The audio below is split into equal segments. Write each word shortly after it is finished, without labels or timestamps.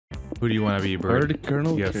Who do you want to be, Bird? Bird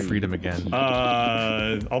Colonel. You have freedom again.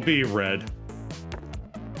 I'll be Red.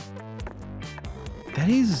 That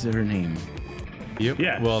is her name. Yep.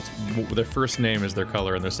 Yeah. Well, their first name is their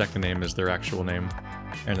color, and their second name is their actual name,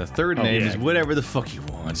 and the third name is whatever the fuck you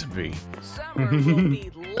want to be. Summer will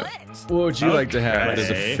be lit. What would you like to have? There's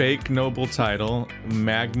a fake noble title,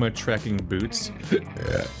 magma trekking boots,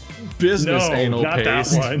 business anal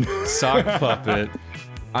paste, sock puppet,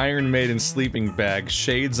 Iron Maiden sleeping bag,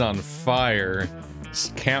 shades on fire,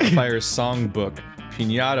 campfire songbook,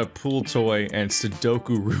 pinata pool toy, and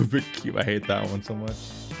Sudoku Rubik Cube. I hate that one so much.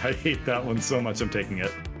 I hate that one so much, I'm taking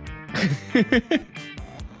it.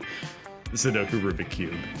 Sudoku Rubik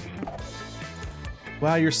Cube.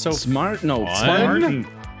 Wow, you're so smart. No, smart and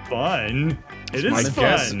fun. It is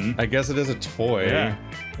fun. I guess it is a toy.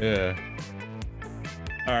 Yeah.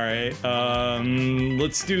 All right.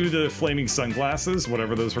 Let's do the flaming sunglasses,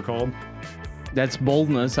 whatever those were called. That's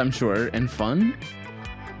boldness, I'm sure, and fun.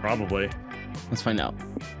 Probably. Let's find out.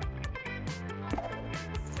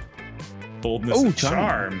 Boldness and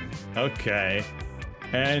charm. Okay.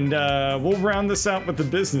 And we'll round this out with the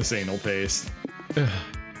business anal paste.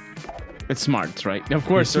 It's smart, right? Of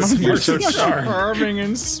course, you're so charming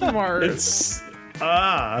and smart. It's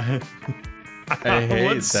I hate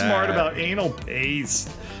what's smart about anal paste?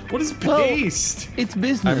 What is paste? Well, it's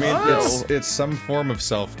business. I mean, it's some form of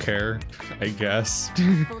self-care, I guess.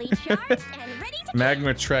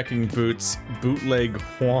 Magma trekking boots, bootleg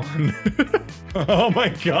Juan. Oh my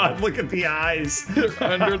god, look at the eyes. They're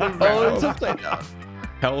under the mouth. Oh, it's upside down.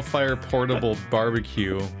 Hellfire portable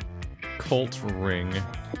barbecue, Colt ring,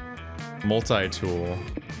 multi-tool,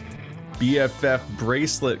 BFF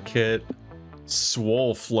bracelet kit,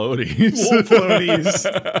 swole floaties. Swole floaties.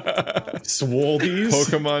 Swoldies.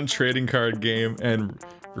 Pokemon trading card game and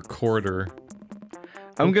recorder.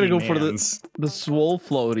 I'm gonna go for the swole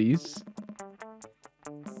floaties.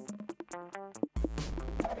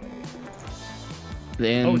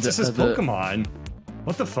 And oh, it just says Pokemon.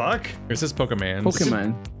 What the fuck? It says Pokemans.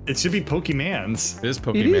 Pokemon. It should be Pokemans. It is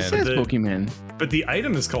Pokemon. It says Pokemon. But the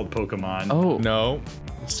item is called Pokemon. Oh. No.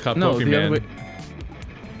 It's called Pokemon.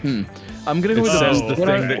 I'm gonna go with the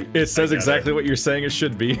thing that it says exactly what you're saying it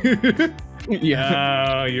should be.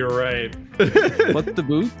 Yeah. Oh, you're right. What's the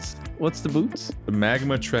boots? What's the boots? The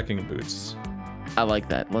magma trekking boots. I like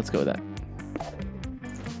that. Let's go with that.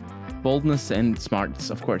 Boldness and smarts,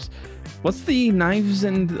 of course. What's the knives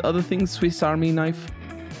and other things? Swiss Army knife?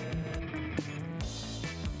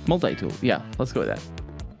 Multi-tool. Yeah, let's go with that.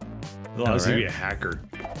 Allows you to be a hacker.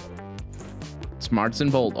 Smarts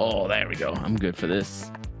and bold. Oh, there we go. I'm good for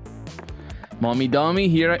this. Mommy Dommy,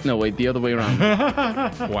 here no, wait, the other way around.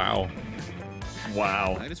 Wow.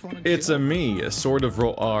 Wow. It's a me, a Sword of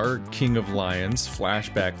Roar, King of Lions,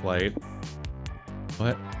 flashback light.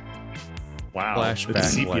 What? Wow.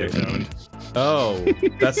 Flashback light. Tone. Oh,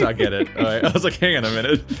 that's I get it. All right. I was like, hang on a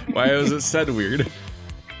minute. Why was it said weird?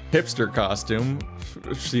 Hipster costume,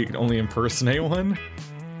 so you can only impersonate one.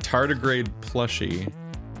 Tardigrade plushie.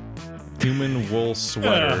 Human wool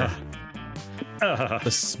sweater.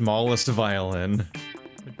 The smallest violin.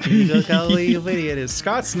 Look how little idiot is.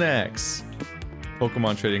 Scott Snacks.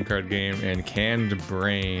 Pokemon trading card game and canned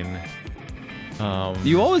brain.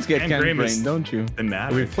 You always get canned brain, don't you?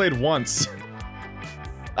 We've played once.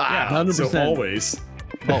 Yeah, 100%. so always.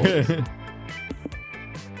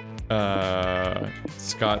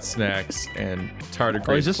 Scott Snacks and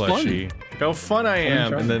Tardigrade Fun? plushie. Look how fun I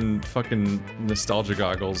am! And then fucking nostalgia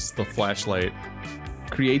goggles, the flashlight.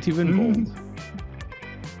 Creative and bold.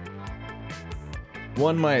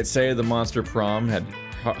 One might say the Monster Prom had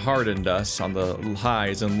hardened us on the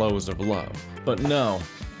highs and lows of love. But no,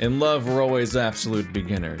 in love we're always absolute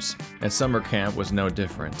beginners, and summer camp was no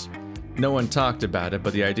different. No one talked about it,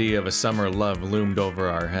 but the idea of a summer love loomed over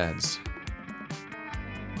our heads.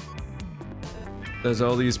 There's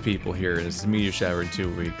all these people here, and it's meteor shower in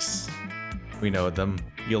 2 weeks. We know them.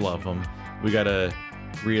 You love them. We gotta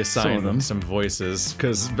reassign them some voices,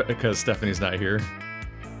 because Stephanie's not here.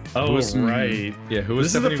 Oh, right. Yeah, who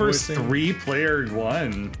was This Stephanie is the first voicing? 3-player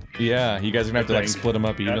one. Yeah, you guys are gonna have to like split them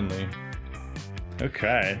up evenly.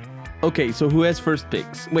 Okay. Okay, so who has first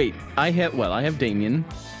picks? Wait, I have Damien.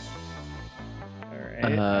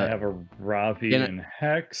 Alright, I have a Ravi and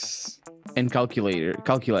Hex. And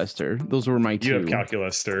Calculester. Those were my two. You have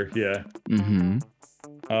Calculester, yeah. Mm-hmm.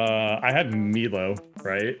 I had Milo,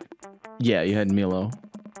 right? Yeah, you had Milo.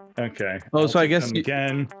 Okay. Oh, so I guess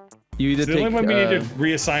again. You either so the only one we need to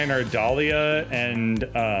reassign are Dahlia and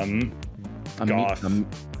Goth.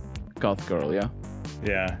 Goth girl, yeah.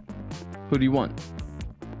 Yeah. Who do you want?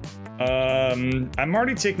 I'm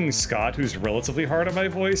already taking Scott, who's relatively hard on my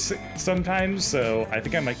voice sometimes, so I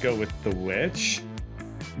think I might go with the witch.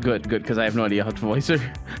 Good, because I have no idea how to voice her.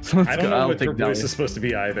 So I don't know what her voice is supposed to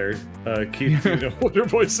be either. Keith, do you know what her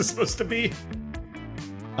voice is supposed to be?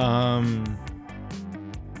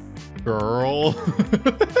 Girl.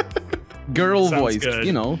 Girl Sounds voice, good.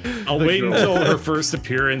 you know. I'll wait until her first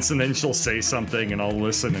appearance, and then she'll say something, and I'll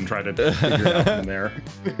listen and try to figure it out from there.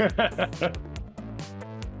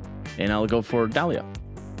 And I'll go for Dahlia.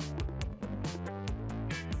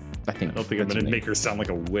 I don't think I'm gonna make her sound like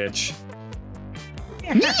a witch.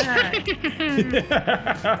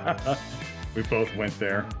 We both went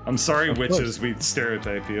there. I'm sorry, witches. We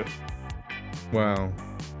stereotype you. Wow.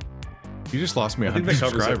 You just lost me 100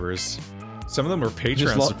 subscribers. Some of them are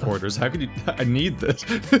Patreon supporters. How could you? I need this.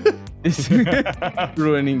 It's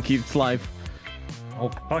ruining Keith's life. Oh,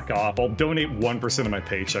 fuck off. I'll donate 1% of my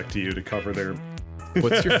paycheck to you to cover their...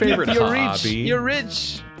 What's your favorite hobby? Rich. You're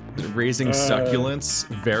rich. Raising succulents,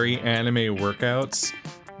 very anime workouts,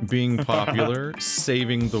 being popular,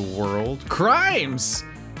 saving the world, crimes,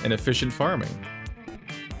 and efficient farming.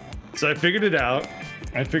 So I figured it out.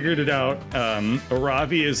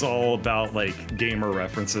 Aaravi is all about like gamer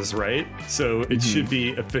references, right? So it should be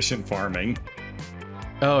efficient farming.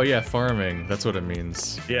 Oh yeah, farming. That's what it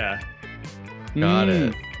means. Yeah. Got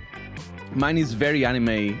it. Mine is very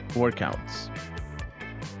anime workouts.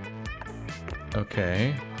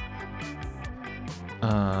 Okay.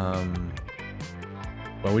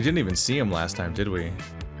 Well, we didn't even see him last time, did we?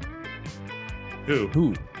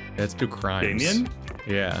 Who? Let's do crimes. Damien?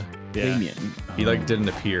 Yeah. Damien. He like didn't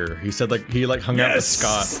appear. He said like he hung out with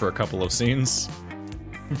Scott for a couple of scenes.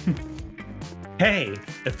 Hey,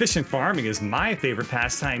 efficient farming is my favorite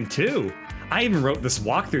pastime too. I even wrote this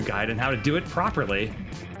walkthrough guide on how to do it properly.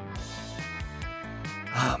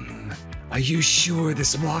 Are you sure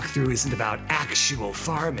this walkthrough isn't about actual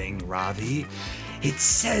farming, Ravi? It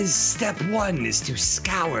says step 1 is to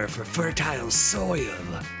scour for fertile soil.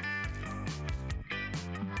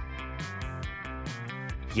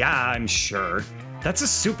 Yeah, I'm sure. That's a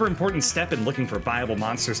super important step in looking for viable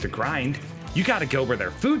monsters to grind. You gotta go where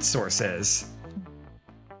their food source is.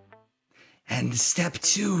 And step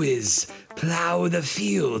 2 is plow the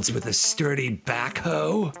fields with a sturdy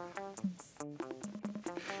backhoe.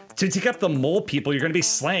 To take up the mole people you're gonna be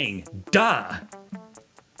slaying. Duh!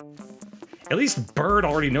 At least Bird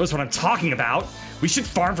already knows what I'm talking about. We should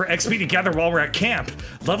farm for XP together while we're at camp.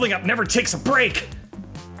 Leveling up never takes a break.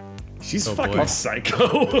 She's fucking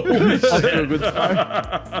psycho.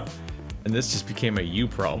 And this just became a you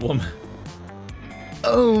problem.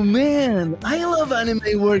 Oh man, I love anime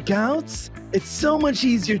workouts. It's so much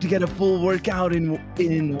easier to get a full workout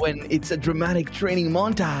in when it's a dramatic training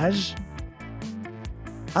montage.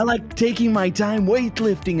 I like taking my time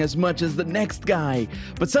weightlifting as much as the next guy,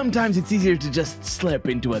 but sometimes it's easier to just slip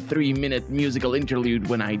into a 3-minute musical interlude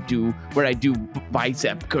where I do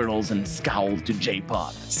bicep curls and scowl to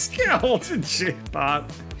J-pop. Scowl to J-pop.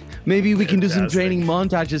 Maybe we can do some training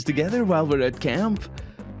montages together while we're at camp.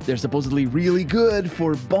 They're supposedly really good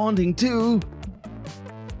for bonding too.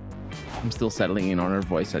 I'm still settling in on her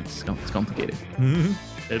voice. It's complicated.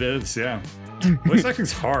 It is, yeah. Voice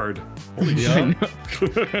acting's hard. Holy shit.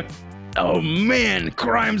 Oh man,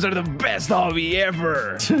 crimes are the best hobby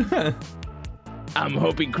ever. I'm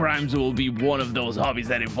hoping crimes will be one of those hobbies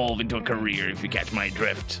that evolve into a career, if you catch my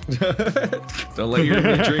drift. Don't let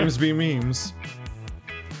your dreams be memes.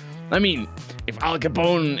 I mean, if Al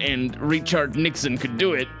Capone and Richard Nixon could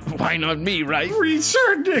do it, why not me, right?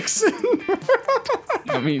 Richard Nixon!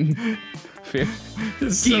 I mean, fair.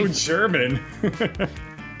 It's so German.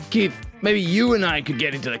 Keith, maybe you and I could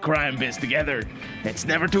get into the crime biz together. It's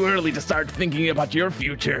never too early to start thinking about your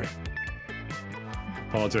future.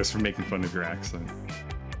 Apologize for making fun of your accent.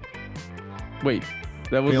 Wait,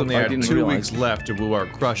 that was We only I had didn't 2 realize. weeks left to woo our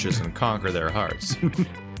crushes and conquer their hearts.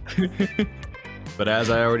 But as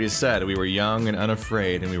I already said, we were young and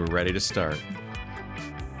unafraid, and we were ready to start.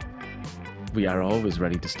 We are always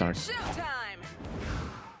ready to start. Showtime!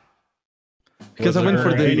 Because I went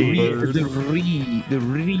for the Bird?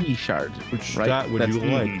 re shard. Which right? stat would That's- you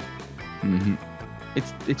like?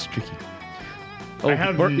 It's tricky. I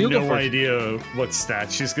have Bert, you go no first. idea what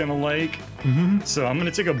stat she's gonna like. So I'm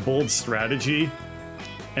gonna take a bold strategy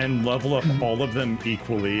and level up all of them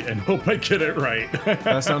equally and hope I get it right.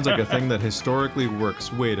 That sounds like a thing that historically works.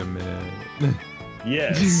 Wait a minute.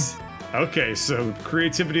 Yes. Okay, so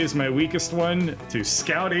creativity is my weakest one. To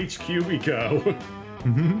Scout HQ we go.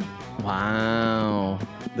 Wow.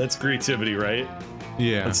 That's creativity, right?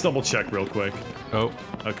 Yeah. Let's double check real quick. Oh,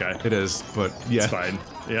 Okay. it is, but yeah. It's fine.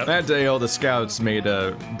 Yep. That day, all the scouts made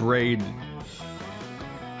a braid.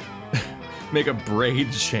 Make a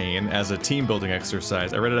braid chain as a team building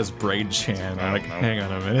exercise. I read it as braid chain. I'm like, hang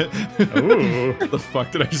on a minute. Ooh. What the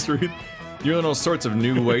fuck did I just read? You learn all sorts of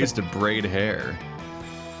new ways to braid hair.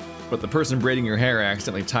 But the person braiding your hair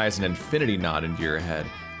accidentally ties an infinity knot into your head.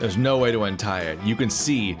 There's no way to untie it. You can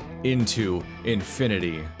see into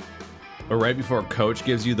infinity. But right before Coach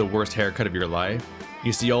gives you the worst haircut of your life,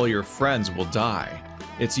 you see all your friends will die.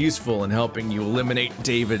 It's useful in helping you eliminate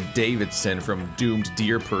David Davidson from doomed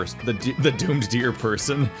deer the doomed deer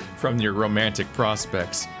person from your romantic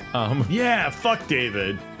prospects. Yeah, fuck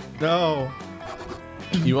David. No.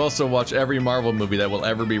 You also watch every Marvel movie that will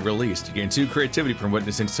ever be released. You gain 2 creativity from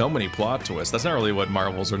witnessing so many plot twists. That's not really what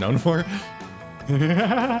Marvels are known for.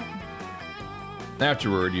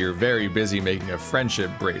 Afterward, you're very busy making a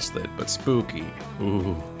friendship bracelet, but spooky.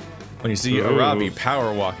 Ooh. When you see Aaravi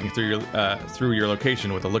power walking through your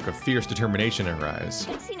location with a look of fierce determination in her eyes.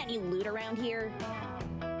 Have you seen any loot around here?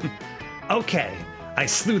 Okay, I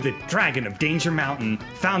slew the dragon of Danger Mountain,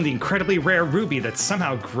 found the incredibly rare ruby that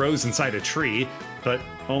somehow grows inside a tree, but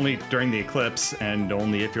only during the eclipse and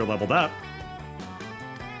only if you're leveled up.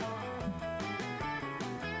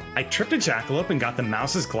 I tripped a jackalope and got the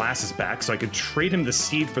mouse's glasses back so I could trade him the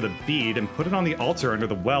seed for the bead and put it on the altar under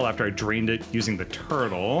the well after I drained it using the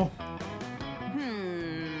turtle.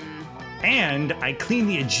 And I cleaned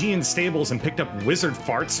the Aegean stables and picked up Wizard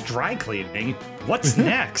Fart's dry cleaning. What's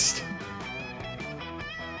next?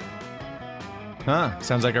 Huh,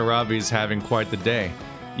 sounds like Aaravi's having quite the day.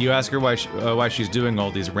 You ask her why she's doing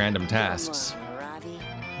all these random tasks.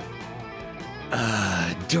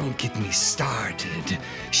 Don't get me started.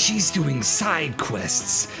 She's doing side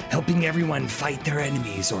quests, helping everyone fight their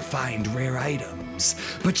enemies or find rare items.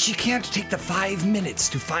 But she can't take the 5 minutes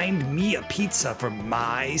to find me a pizza for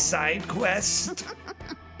my side quest.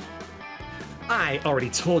 I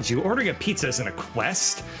already told you, ordering a pizza isn't a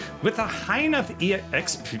quest. With a high enough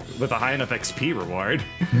XP reward,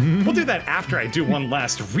 we'll do that after I do one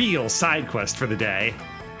last real side quest for the day.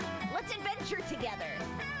 Let's adventure together.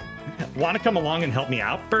 Want to come along and help me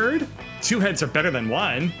out, Bird? 2 heads are better than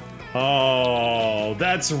 1. Oh,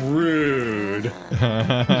 that's rude.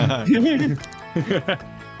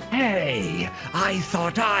 Hey, I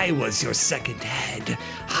thought I was your second head.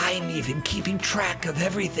 I'm even keeping track of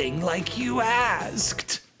everything like you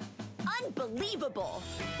asked. Unbelievable.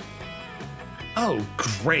 Oh,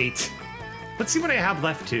 great. Let's see what I have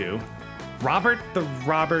left too. Robert the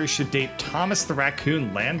Robber should date Thomas the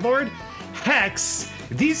Raccoon Landlord? Hex,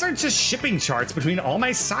 these are just shipping charts between all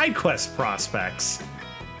my side quest prospects.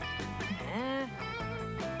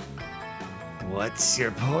 What's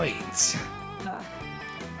your point?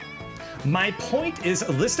 My point is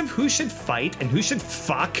a list of who should fight and who should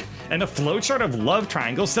fuck, and a flowchart of love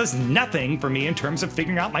triangles does nothing for me in terms of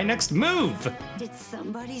figuring out my next move. Did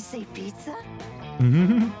somebody say pizza?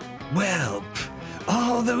 Well,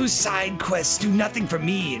 all those side quests do nothing for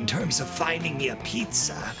me in terms of finding me a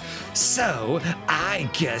pizza. So, I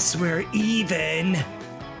guess we're even.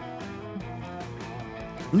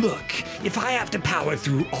 Look, if I have to power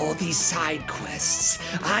through all these side quests,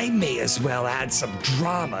 I may as well add some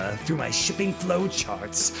drama through my shipping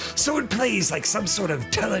flowcharts, so it plays like some sort of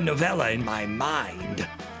telenovela in my mind.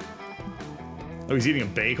 Oh, he's eating a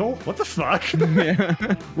bagel? What the fuck?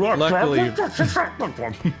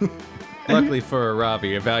 Luckily for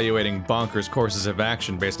Aaravi, evaluating bonkers courses of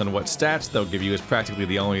action based on what stats they'll give you is practically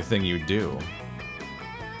the only thing you do.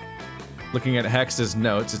 Looking at Hex's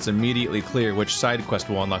notes, it's immediately clear which side quest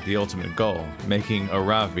will unlock the ultimate goal, making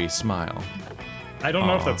Aaravi smile. I don't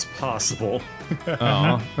know if that's possible.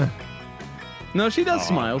 Aw. No, she does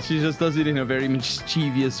smile. She just does it in a very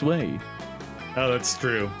mischievous way. Oh, that's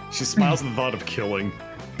true. She smiles at the thought of killing.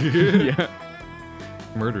 Yeah.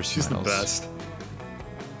 Murder She's the smiles. best.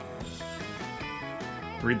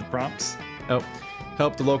 Read the prompts. Oh,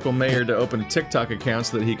 help the local mayor to open a TikTok account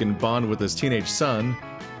so that he can bond with his teenage son,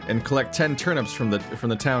 and collect 10 turnips from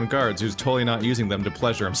the town guards who's totally not using them to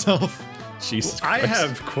pleasure himself. Jesus Christ. I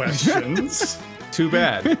have questions, Too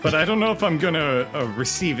bad. but I don't know if I'm gonna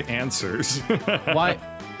receive answers. Why?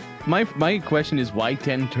 My question is why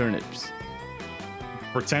 10 turnips?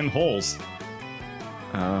 For 10 holes.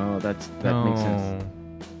 Oh, that makes sense.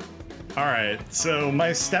 All right, so my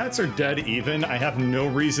stats are dead even. I have no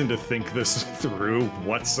reason to think this through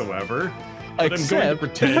whatsoever, but I'm going to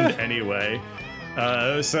pretend anyway.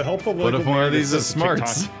 So help the local. What if one mayor of these that is says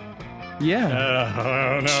smarts? TikTok- Yeah. I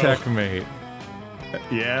don't know. Checkmate.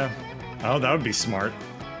 Yeah. Oh, that would be smart.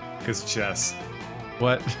 Because chess.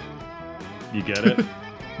 What? You get it?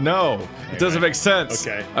 No, it doesn't make sense.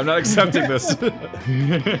 Okay. I'm not accepting this.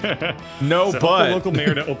 No, So but the local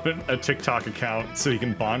mayor to open a TikTok account so he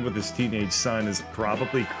can bond with his teenage son is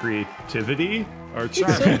probably creativity or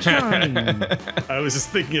charming. I was just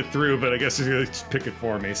thinking it through, but I guess he's gonna pick it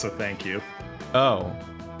for me, so thank you. Oh,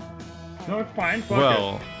 No, it's fine. Fuck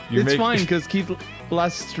well, you It's make fine because Keith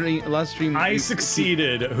last stream. I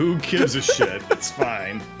succeeded. Who gives a shit? It's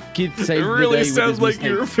fine. Keith It saved really the day sounds with like his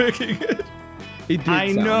you were mistake. picking it. It did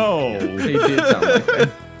I sound- know. It did sound like that.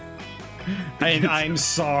 And I'm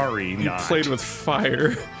sorry, You not. played with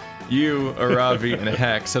fire. You, Aaravi, and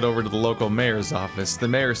Hex head over to the local mayor's office. The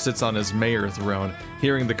mayor sits on his mayor throne,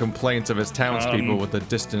 hearing the complaints of his townspeople with a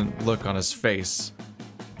distant look on his face.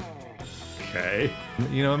 Okay.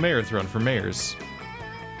 You know, a mayor throne for mayors.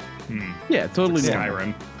 Yeah, totally. normal.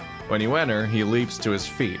 Skyrim. When you enter, he leaps to his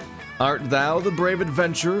feet. Art thou the brave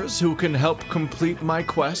adventurers who can help complete my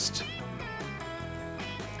quest?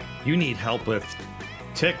 You need help with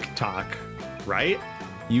TikTok, right?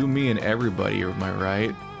 You, me, and everybody, am I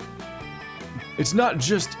right? It's not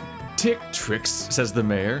just tick tricks, says the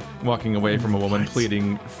mayor, walking away from a woman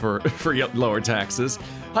pleading for lower taxes.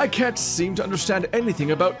 I can't seem to understand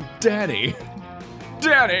anything about Danny.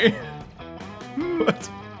 Danny! What?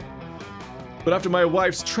 But after my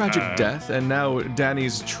wife's tragic death, and now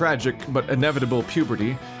Danny's tragic but inevitable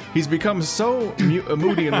puberty, he's become so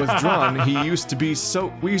moody and withdrawn. We used to be so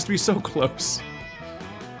close.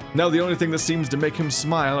 Now the only thing that seems to make him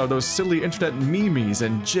smile are those silly internet memes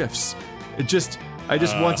and gifs. I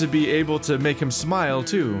just want to be able to make him smile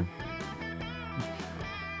too.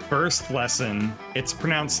 First lesson, it's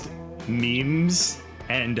pronounced memes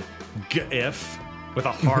and gif with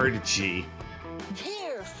a hard G.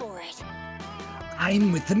 Here for it.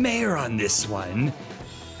 I'm with the mayor on this one.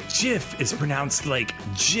 GIF is pronounced like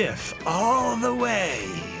GIF all the way.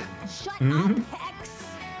 Shut up, Hex.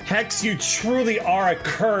 Hex, you truly are a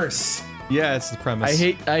curse. Yeah, it's the premise.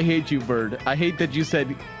 I hate you, Bird. I hate that you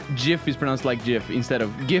said GIF is pronounced like GIF instead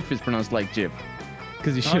of GIF is pronounced like GIF.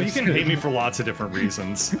 Because you Oh, should. you can hate me for lots of different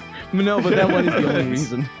reasons. No, but that one is the only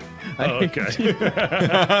reason. Oh, okay.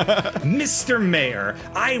 Mr. Mayor,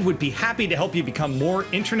 I would be happy to help you become more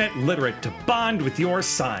internet literate to bond with your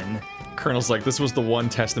son. Colonel's like, this was the one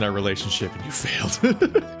test in our relationship and you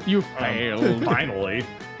failed. You failed. Finally.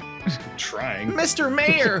 Trying. Mr.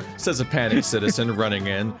 Mayor, says a panicked citizen running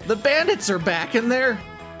in. The bandits are back in there.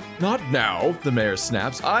 Not now, the mayor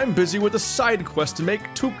snaps. I'm busy with a side quest to make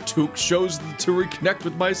Tuk Tuk shows to reconnect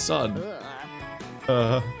with my son.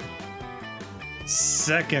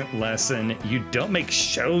 Second lesson, you don't make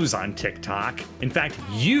shows on TikTok. In fact,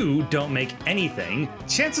 you don't make anything.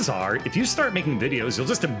 Chances are, if you start making videos, you'll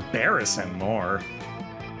just embarrass him more.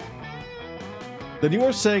 Then you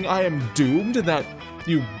are saying I am doomed and that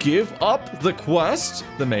you give up the quest?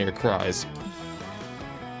 The mayor cries.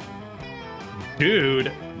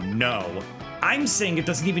 Dude, no. I'm saying it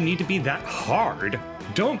doesn't even need to be that hard.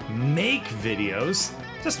 Don't make videos,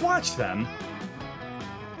 just watch them.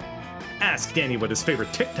 Ask Danny what his favorite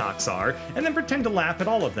TikToks are, and then pretend to laugh at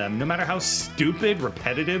all of them, no matter how stupid,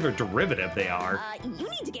 repetitive, or derivative they are. You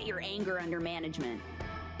need to get your anger under management.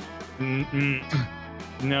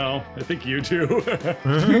 No, I think you do.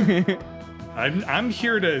 I'm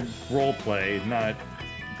here to roleplay, not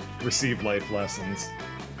receive life lessons.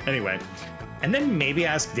 Anyway, and then maybe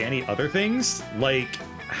ask Danny other things, like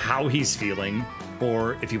how he's feeling,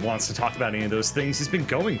 or if he wants to talk about any of those things he's been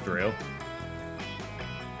going through.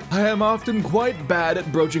 I am often quite bad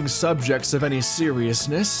at broaching subjects of any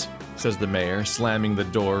seriousness, says the mayor, slamming the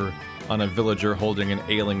door on a villager holding an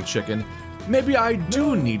ailing chicken. Maybe I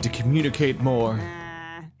do need to communicate more.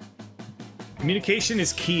 Communication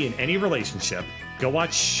is key in any relationship. Go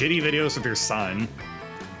watch shitty videos with your son,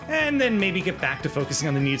 and then maybe get back to focusing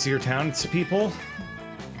on the needs of your town's people.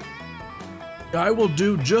 I will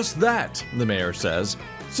do just that, the mayor says.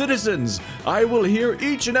 Citizens, I will hear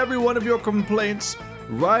each and every one of your complaints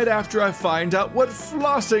right after I find out what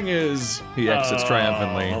flossing is. He exits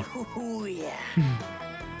triumphantly. Ooh, yeah.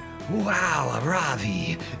 Wow,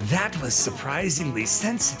 Aaravi, that was surprisingly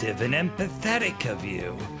sensitive and empathetic of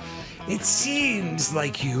you. It seems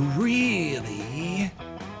like you really...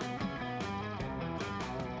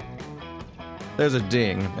 There's a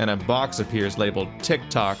ding, and a box appears labeled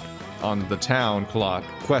TikTok on the town clock.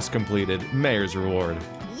 Quest completed. Mayor's reward.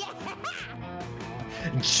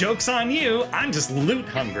 Joke's on you, I'm just loot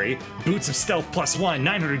hungry. Boots of stealth +1,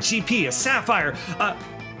 900 GP, a sapphire,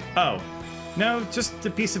 oh. No, just a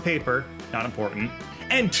piece of paper, not important.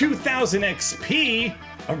 And 2000 XP!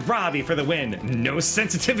 Aaravi for the win, no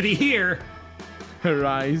sensitivity here. Her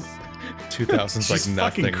eyes. 2000's like She's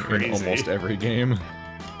nothing fucking in crazy. almost every game.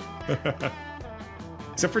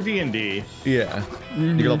 Except for D&D. Yeah,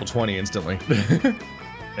 you get level 20 instantly.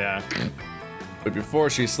 Yeah. But before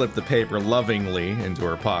she slipped the paper lovingly into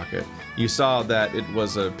her pocket, you saw that it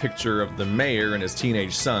was a picture of the mayor and his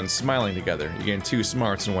teenage son smiling together. You gained 2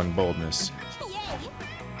 smarts and 1 boldness.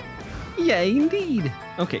 Yeah, indeed.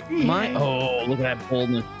 Okay, Oh, look at that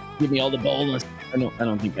boldness. Give me all the boldness. I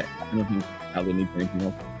don't think Dahlia needs anything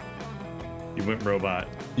else. You went robot.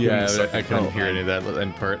 Yeah, Give me I couldn't oh, hear any of that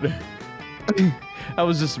end part. I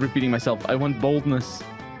was just repeating myself. I want boldness.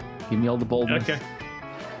 Give me all the boldness. Okay.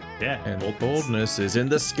 Yeah. And boldness is in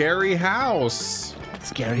the scary house.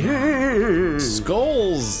 Scary.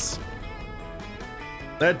 Skulls!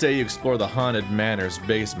 That day you explore the haunted manor's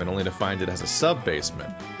basement only to find it has a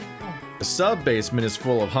sub-basement. The sub-basement is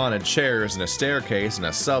full of haunted chairs and a staircase and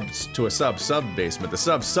a sub-sub-basement. The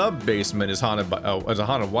sub-sub-basement is haunted by as a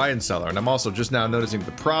haunted wine cellar, and I'm also just now noticing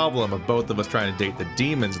the problem of both of us trying to date the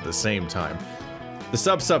demons at the same time. The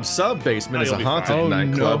sub-sub-sub-basement is a you'll be haunted fine.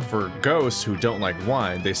 nightclub for ghosts who don't like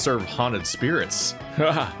wine. They serve haunted spirits.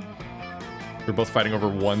 We're both fighting over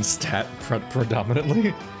one stat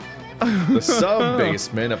predominantly. The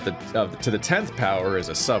sub-basement to the 10th power is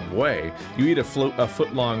a subway. You eat a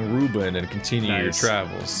foot-long Reuben and continue your Nice.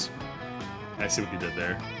 travels. I see what you did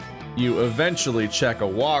there. You eventually check a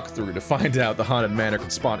walkthrough to find out the haunted manor can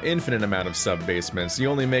spawn infinite amount of sub-basements. You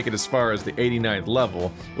only make it as far as the 89th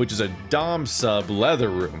level, which is a Dom sub leather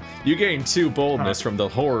room. You gain 2 boldness from the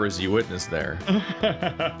horrors you witnessed there.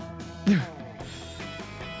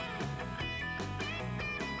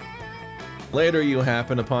 Later, you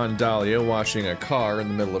happen upon Dahlia washing a car in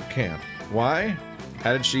the middle of camp. Why?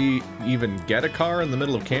 How did she even get a car in the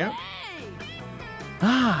middle of camp?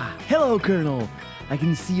 Ah, hello, Colonel. I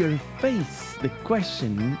can see your face. The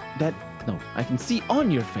question that... No, I can see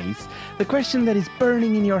on your face the question that is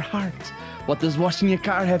burning in your heart. What does washing a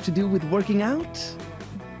car have to do with working out?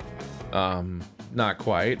 Not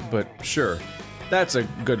quite, but sure. That's a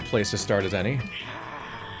good place to start as any.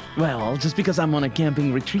 Well, just because I'm on a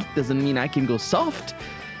camping retreat doesn't mean I can go soft.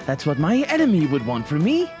 That's what my enemy would want from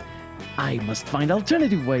me. I must find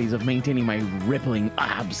alternative ways of maintaining my rippling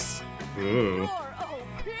abs. Ooh.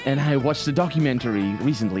 And I watched a documentary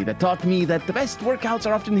recently that taught me that the best workouts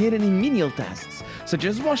are often hidden in menial tasks, such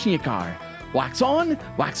as washing a car. Wax on,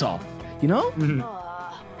 wax off, you know?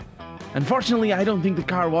 Unfortunately, I don't think the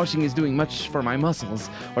car washing is doing much for my muscles,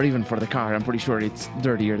 or even for the car. I'm pretty sure it's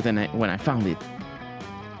dirtier than when I found it.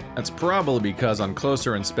 That's probably because on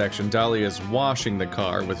closer inspection, Dahlia is washing the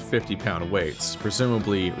car with 50-pound weights.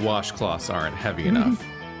 Presumably, washcloths aren't heavy enough.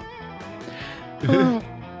 Well,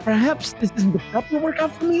 perhaps this isn't the proper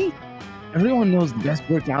workout for me. Everyone knows the best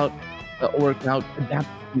workout adapts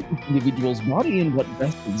to each individual's body and what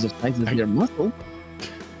best exercises their muscle.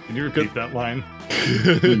 Can you repeat that line?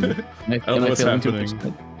 I don't know what's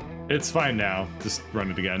happening. It's fine now. Just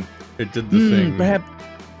run it again. It did the thing.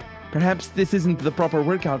 Perhaps this isn't the proper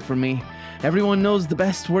workout for me. Everyone knows the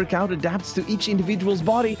best workout adapts to each individual's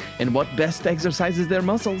body and what best exercises their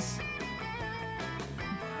muscles.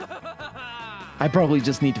 I probably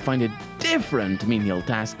just need to find a different menial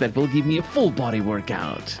task that will give me a full body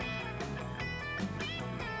workout.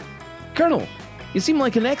 Colonel, you seem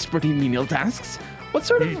like an expert in menial tasks. What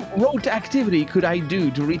sort of rote activity could I do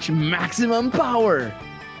to reach maximum power?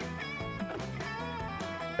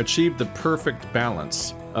 Achieve the perfect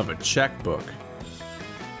balance of a checkbook.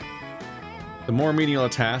 The more menial a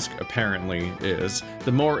task apparently is,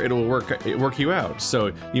 the more it will work you out.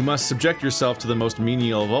 So you must subject yourself to the most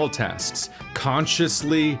menial of all tasks,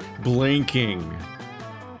 consciously blinking.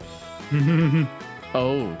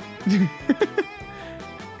 Oh.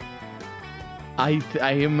 I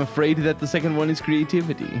am afraid that the second one is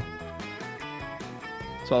creativity.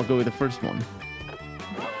 So I'll go with the first one.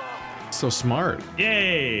 So smart.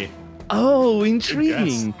 Yay! Oh,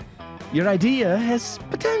 intriguing. Your idea has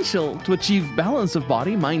potential to achieve balance of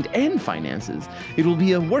body, mind, and finances. It will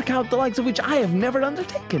be a workout the likes of which I have never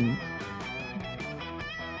undertaken.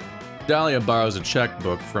 Dahlia borrows a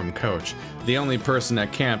checkbook from Coach, the only person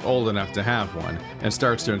at camp old enough to have one, and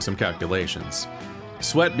starts doing some calculations.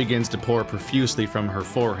 Sweat begins to pour profusely from her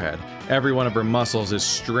forehead. Every one of her muscles is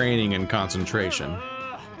straining in concentration.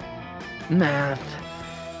 Math.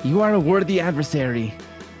 You are a worthy adversary.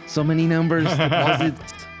 So many numbers,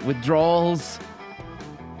 deposits, withdrawals.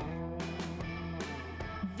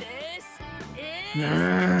 This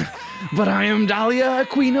is But I am Dahlia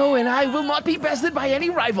Aquino, and I will not be bested by any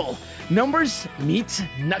rival. Numbers meet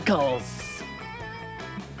knuckles.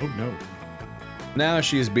 Oh no. Now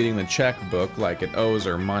she is beating the checkbook like it owes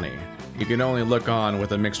her money. You can only look on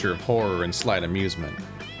with a mixture of horror and slight amusement.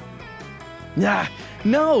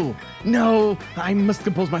 No, I must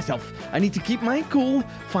compose myself. I need to keep my cool,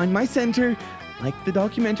 find my center, like the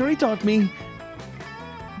documentary taught me.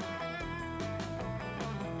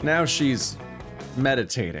 Now she's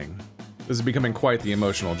meditating. This is becoming quite the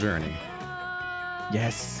emotional journey.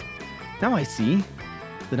 Yes, now I see.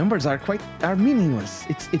 The numbers are meaningless.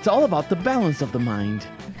 It's all about the balance of the mind.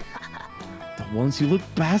 But once you look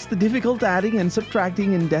past the difficult adding and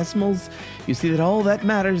subtracting in decimals, you see that all that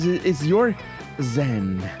matters is your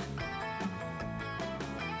zen.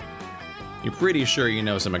 You're pretty sure you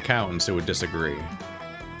know some accountants who would disagree.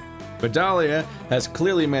 But Dahlia has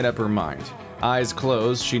clearly made up her mind. Eyes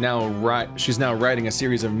closed, she's now writing a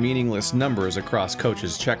series of meaningless numbers across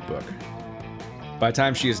Coach's checkbook. By the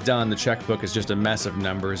time she is done, the checkbook is just a mess of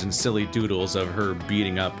numbers and silly doodles of her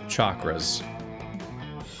beating up chakras.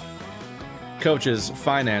 Coach's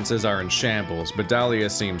finances are in shambles, but Dahlia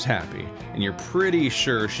seems happy, and you're pretty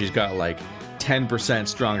sure she's got like 10%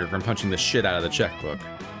 stronger from punching the shit out of the checkbook.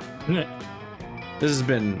 This has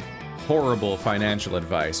been horrible financial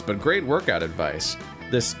advice, but great workout advice.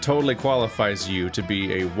 This totally qualifies you to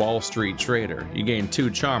be a Wall Street trader. You gain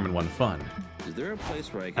 2 charm and 1 fun. Is there a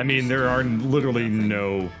place where I mean, there are literally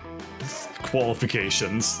no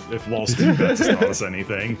qualifications if Wall Street bets tell us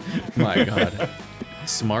anything. My god.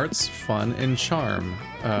 Smarts, fun, and charm.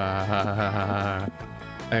 I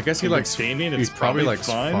guess he likes Damien. He probably likes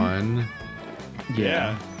fun.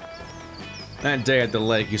 Yeah. That day at the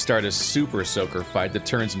lake, you start a super soaker fight that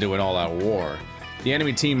turns into an all-out war. The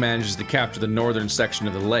enemy team manages to capture the northern section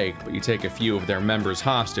of the lake, but you take a few of their members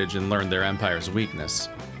hostage and learn their empire's weakness.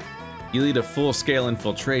 You lead a full-scale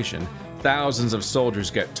infiltration. Thousands of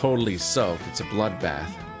soldiers get totally soaked. It's a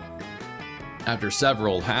bloodbath. After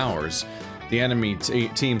several hours, the enemy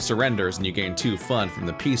team surrenders and you gain 2 fun from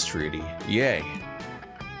the peace treaty. Yay.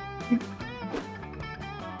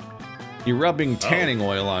 You're rubbing tanning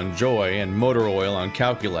oil on Joy and motor oil on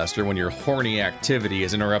Calculester when your horny activity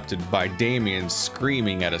is interrupted by Damien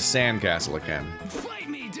screaming at a sandcastle again. Fight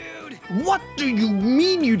me, dude! What do you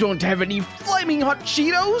mean you don't have any flaming hot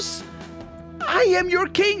Cheetos? I am your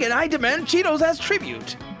king and I demand Cheetos as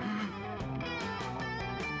tribute.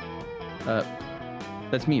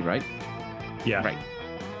 That's me, right? Yeah. Right.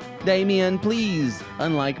 Damien, please.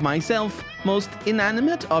 Unlike myself, most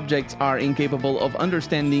inanimate objects are incapable of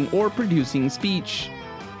understanding or producing speech.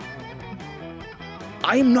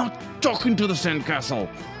 I am not talking to the sandcastle.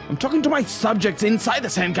 I'm talking to my subjects inside the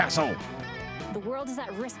sandcastle. The world is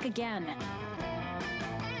at risk again.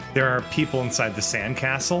 There are people inside the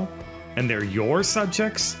sandcastle, and they're your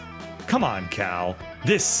subjects? Come on, Cal.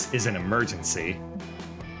 This is an emergency.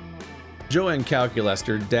 Joy and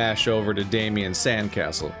Calculester dash over to Damien's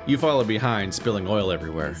sandcastle. You follow behind, spilling oil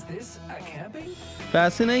everywhere. Is this a camping?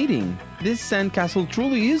 Fascinating. This sandcastle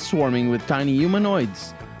truly is swarming with tiny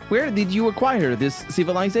humanoids. Where did you acquire this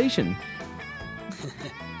civilization?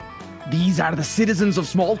 These are the citizens of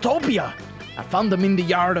Smalltopia. I found them in the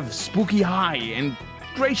yard of Spooky High and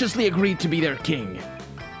graciously agreed to be their king.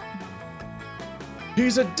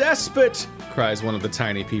 He's a despot, cries one of the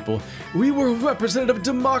tiny people. We were representative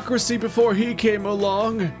democracy before he came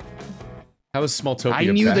along. How is Smalltopia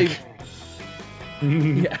I knew back?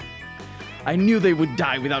 Yeah. I knew they would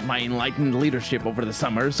die without my enlightened leadership over the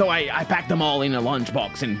summer, so I packed them all in a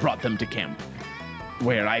lunchbox and brought them to camp,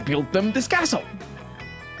 where I built them this castle.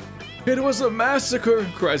 It was a massacre,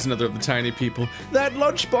 cries another of the tiny people. That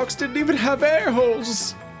lunchbox didn't even have air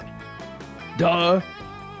holes. Duh.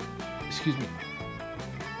 Excuse me.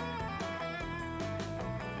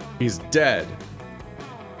 He's dead.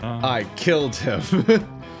 I killed him.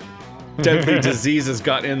 Deadly diseases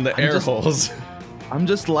got in the air holes. I'm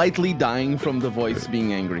just lightly dying from the voice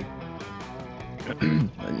being angry.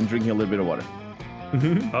 I'm drinking a little bit of water.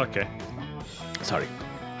 Okay. Sorry.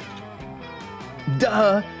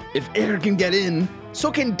 Duh! If air can get in,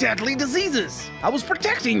 so can deadly diseases! I was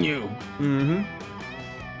protecting you!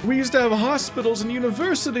 We used to have hospitals and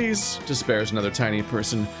universities, despairs another tiny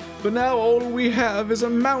person. But now all we have is a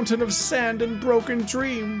mountain of sand and broken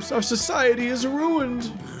dreams. Our society is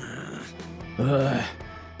ruined.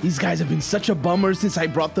 These guys have been such a bummer since I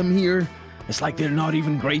brought them here. It's like they're not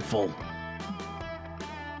even grateful.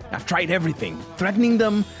 I've tried everything. Threatening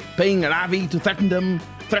them, paying Aaravi to threaten them,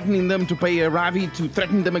 threatening them to pay Aaravi to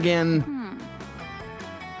threaten them again.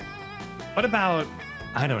 What about,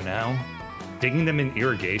 I don't know, digging them an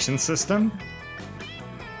irrigation system?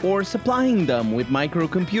 Or supplying them with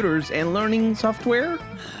microcomputers and learning software?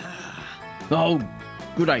 Oh,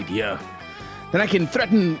 good idea. Then I can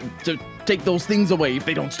threaten to take those things away if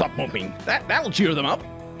they don't stop moving. That'll cheer them up.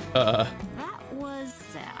 That was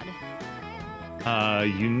sad.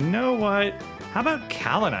 You know what? How about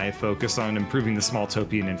Cal and I focus on improving the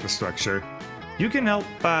Smalltopian infrastructure? You can help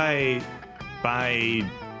by...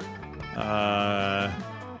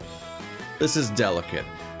 This is delicate.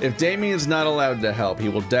 If Damien's not allowed to help, he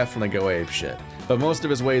will definitely go apeshit. But most of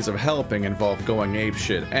his ways of helping involve going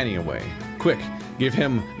apeshit anyway. Quick, give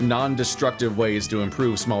him non-destructive ways to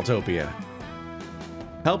improve Smalltopia.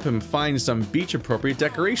 Help him find some beach-appropriate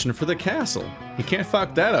decoration for the castle. He can't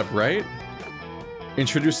fuck that up, right?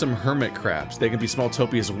 Introduce some hermit crabs. They can be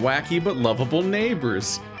Smalltopia's wacky but lovable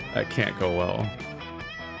neighbors. That can't go well.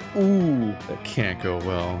 Ooh. That can't go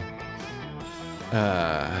well.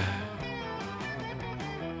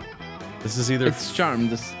 This is either... It's Charm,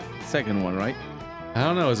 the second one, right? I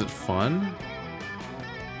don't know, is it fun?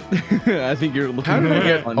 I think you're looking How did I at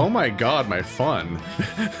get... fun. Oh my god, my fun.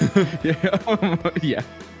 Yeah. Yeah.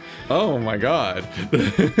 Oh my god.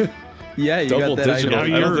 Yeah, you Double got that digital.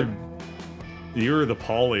 item. I don't You're the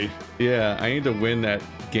Polly. Yeah, I need to win that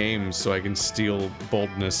game so I can steal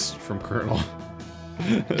boldness from Colonel.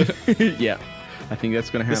 Yeah. I think that's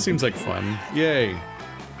gonna happen. This seems like fun. Yay.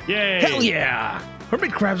 Yay! Hell yeah!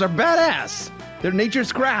 Hermit crabs are badass! They're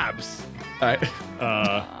nature's crabs!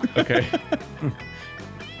 Okay.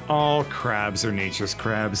 All crabs are nature's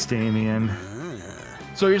crabs, Damien.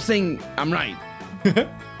 So you're saying I'm right?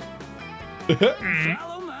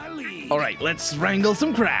 Follow my lead. Alright, let's wrangle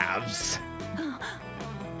some crabs.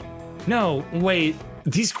 No, wait.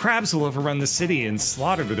 These crabs will overrun the city and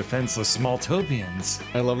slaughter the defenseless Smalltopians.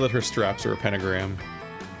 I love that her straps are a pentagram.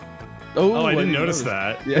 Oh, I didn't notice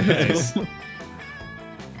that. Yeah. Nice.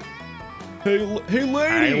 Hey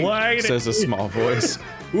lady! I like says a it. small voice.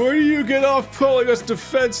 Where do you get off calling us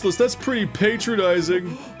defenseless? That's pretty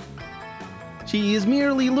patronizing. She is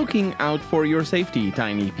merely looking out for your safety,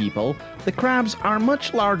 tiny people. The crabs are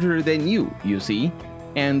much larger than you see.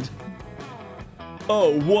 And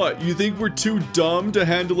Oh, what? You think we're too dumb to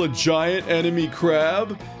handle a giant enemy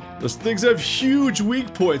crab? Those things have huge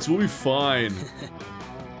weak points. We'll be fine.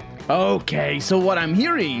 okay, so what I'm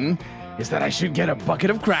hearing is that I should get a bucket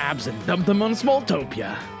of crabs and dump them on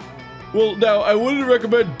Smalltopia. Well, now, I wouldn't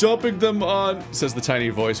recommend dumping them on... says the tiny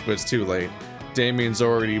voice, but it's too late. Damien's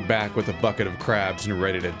already back with a bucket of crabs and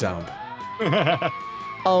ready to dump.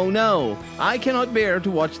 Oh no, I cannot bear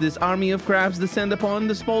to watch this army of crabs descend upon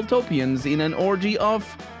the Smalltopians in an orgy of...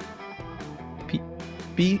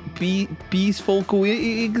 peaceful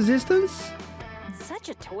coexistence? Such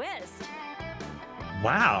a twist.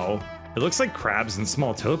 Wow. It looks like crabs and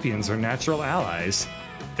Smalltopians are natural allies.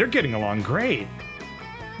 They're getting along great.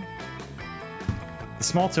 The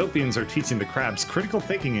Smalltopians are teaching the crabs critical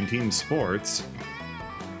thinking in team sports.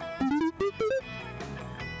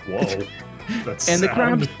 Whoa. That's And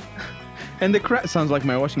the crabs sounds like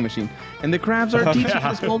my washing machine. And the crabs are teaching the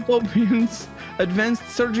Smalltopians advanced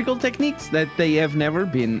surgical techniques that they have never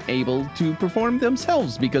been able to perform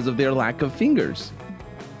themselves because of their lack of fingers.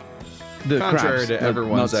 The Contrary crabs, to not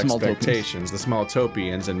everyone's Smalltopians. expectations, the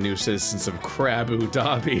Smalltopians and new citizens of Krabu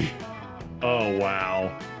Dhabi Oh,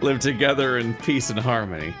 wow. live together in peace and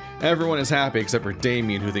harmony. Everyone is happy except for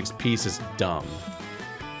Damien, who thinks peace is dumb.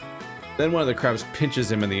 Then one of the crabs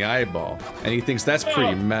pinches him in the eyeball, and he thinks that's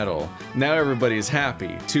pretty metal. Now everybody's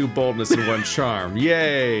happy. 2 boldness and 1 charm.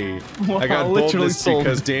 Yay! Wow, I got literally boldness sold.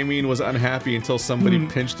 because Damien was unhappy until somebody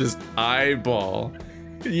pinched his eyeball.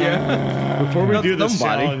 Yeah. Before we We do this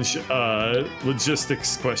somebody. challenge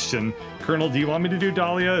logistics question. Colonel, do you want me to do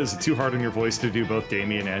Dahlia? Is it too hard on your voice to do both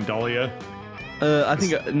Damien and Dahlia? I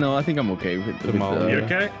think no. I think I'm okay with Molly. You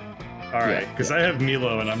okay? All right, yeah, because I have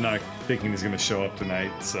Milo and I'm not thinking he's going to show up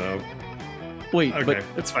tonight, so... Wait, Okay, but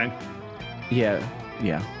it's fine. yeah.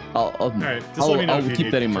 All right, just let me know if you keep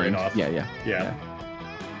need that in to trade mind. off. Yeah.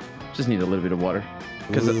 Just need a little bit of water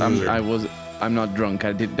because Ooh. I'm not drunk.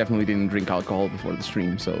 I definitely didn't drink alcohol before the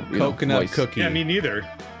stream, so you know, Coconut voice. cookie. Yeah, me neither.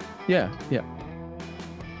 Yeah.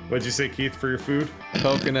 What'd you say, Keith, for your food?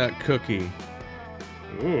 Coconut cookie.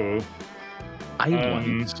 Ooh. I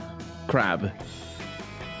want crab.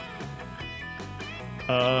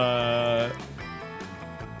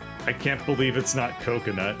 I can't believe it's not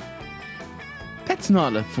coconut. That's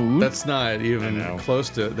not a food. That's not even know. close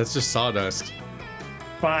to... That's just sawdust.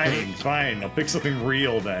 Fine. I'll pick something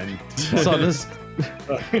real then. sawdust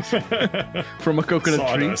from a coconut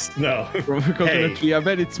Sawdust. No. tree. From a coconut Hay. tree. I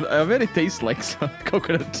bet it tastes like some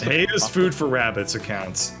coconut. Hay is food for rabbits, it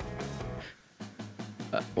counts.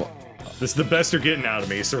 Well, This is the best you're getting out of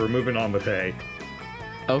me, so we're moving on with hay.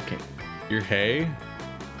 okay. Your hay?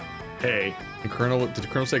 Hay. And Colonel, did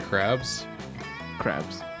Colonel say crabs?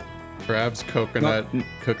 Crabs. Crabs, coconut,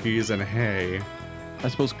 cookies, and hay. I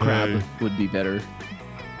suppose crab would be better.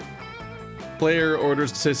 Player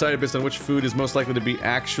orders to decide based on which food is most likely to be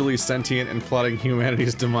actually sentient and plotting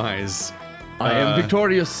humanity's demise. I am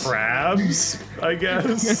victorious. Crabs, I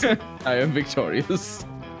guess. I am victorious.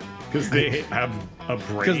 Because they have a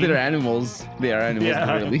brain. Because they're animals. They are animals at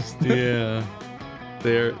the very least. Yeah.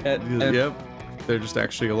 They're yep. They're just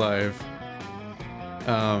actually alive.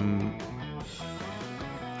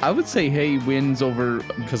 I would say hay wins over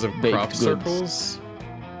because of baked crop goods. circles.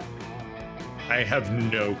 I have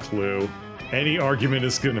no clue. Any argument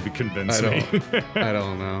is going to be convincing. I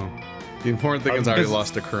don't know. The important thing is I already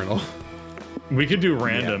lost a kernel. We could do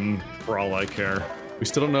random for all I care. We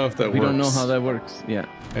still don't know if that works. We don't know how that works. Yeah.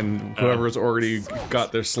 And whoever's already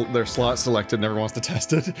got their slot selected never wants to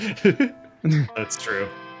test it. That's true.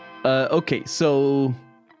 Okay, so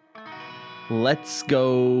let's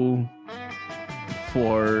go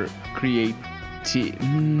for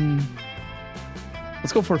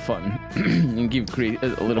let's go for fun and give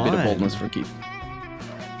a little bit of boldness for keep.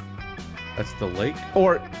 That's the lake.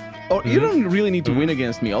 Or you don't really need to win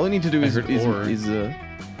against me. All I need to do is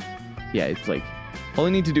yeah, it's like all I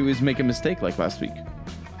need to do is make a mistake like last week.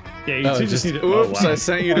 Yeah, you two just need to. Oops! I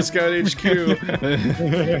sent you to Scout HQ.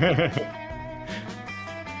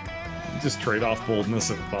 Just trade off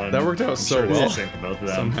boldness and fun. That worked out so well. Both of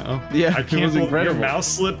them. Somehow. Yeah, I can't it was incredible. Your mouse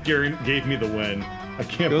slip gave me the win. I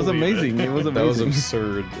can't. It was believe amazing. It was amazing. That was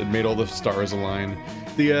absurd. It made all the stars align.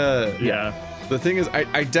 The thing is,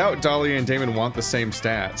 I doubt Dahlia and Damien want the same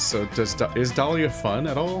stats. So is Dahlia fun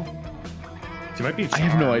at all? She might be. I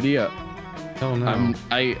have no idea. Oh no.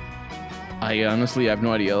 I honestly have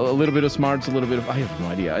no idea. A little bit of smarts, a little bit of. I have no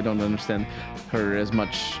idea. I don't understand her as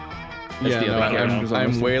much.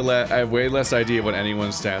 I'm way I have way less idea what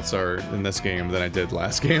anyone's stats are in this game than I did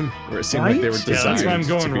last game, where it seemed like they were designed. That's why I'm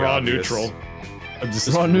going raw obvious. neutral. I'm just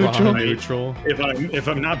raw neutral. If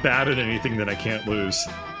I'm not bad at anything, then I can't lose.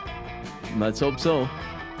 Let's hope so. All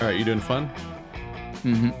right, you doing fun?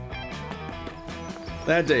 Mm-hmm.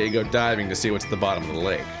 That day, you go diving to see what's at the bottom of the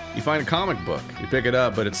lake. You find a comic book. You pick it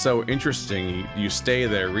up, but it's so interesting, you stay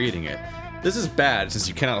there reading it. This is bad since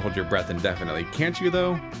you cannot hold your breath indefinitely. Can't you,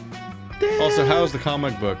 though? Also, how's the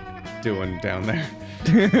comic book doing down there?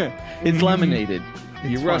 It's laminated.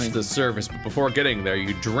 You rush to the surface, but before getting there,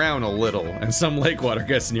 you drown a little, and some lake water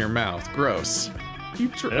gets in your mouth. Gross.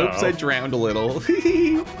 Oops, I drowned a little.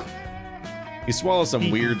 You swallow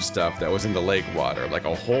some weird stuff that was in the lake water, like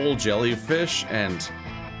a whole jellyfish and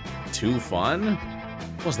 2 fun?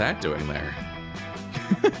 What was that doing there?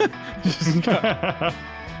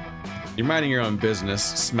 You're minding your own business,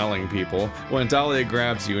 smelling people, when Dahlia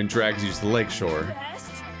grabs you and drags you to the lakeshore.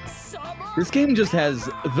 This game just has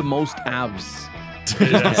the most abs.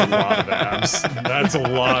 It has a lot of abs. That's a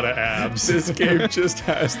lot of abs. This game just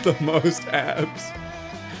has the most abs.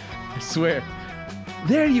 I swear.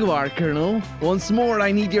 There you are, Colonel. Once more,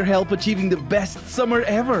 I need your help achieving the best summer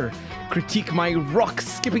ever. Critique my rock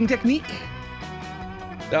skipping technique.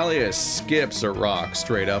 Dahlia skips a rock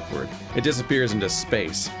straight upward. It disappears into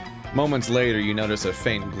space. Moments later, you notice a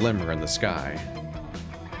faint glimmer in the sky.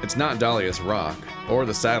 It's not Dahlia's rock, or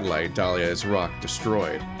the satellite Dahlia's rock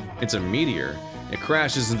destroyed. It's a meteor. It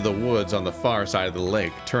crashes into the woods on the far side of the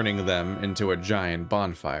lake, turning them into a giant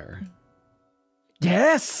bonfire.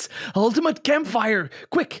 Yes! Ultimate campfire!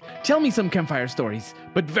 Quick, tell me some campfire stories,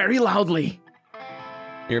 but very loudly.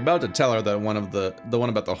 You're about to tell her that one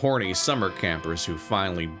about the horny summer campers who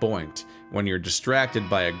finally boinked, when you're distracted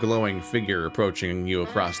by a glowing figure approaching you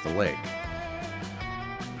across the lake.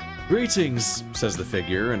 Greetings, says the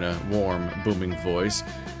figure in a warm, booming voice.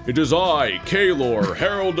 It is I, Calor,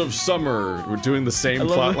 Herald of Summer. We're doing the same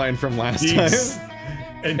plotline from last time.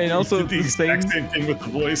 And also the exact same thing with the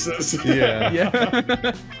voices. Yeah.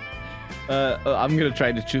 Yeah. I'm gonna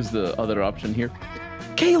try to choose the other option here.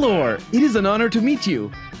 Calor, it is an honor to meet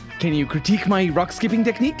you. Can you critique my rock skipping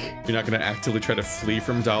technique? You're not gonna actively try to flee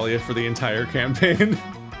from Dahlia for the entire campaign?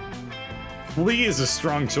 Flee is a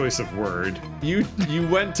strong choice of word. You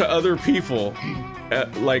went to other people,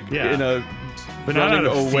 in a but running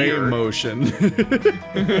away fear. motion.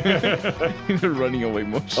 Running away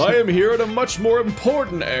motion. I am here on a much more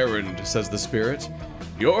important errand, says the spirit.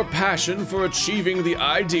 Your passion for achieving the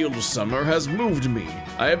ideal summer has moved me.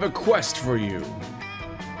 I have a quest for you.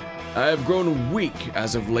 I have grown weak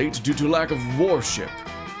as of late due to lack of worship.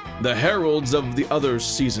 The heralds of the other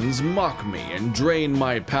seasons mock me and drain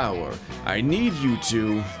my power. I need you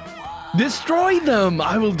to... Destroy them!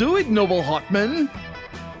 I will do it, noble Hotman!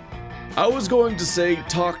 I was going to say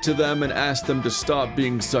talk to them and ask them to stop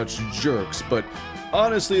being such jerks, but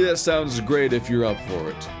honestly that sounds great if you're up for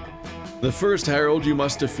it. The first herald you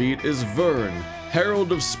must defeat is Vern.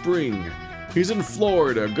 Herald of Spring. He's in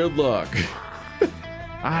Florida. Good luck.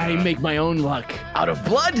 I make my own luck. Out of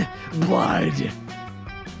blood? Blood.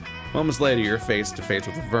 Moments later, you're face to face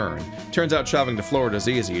with Vern. Turns out traveling to Florida is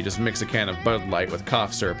easy. You just mix a can of Bud Light with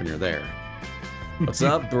cough syrup and you're there. What's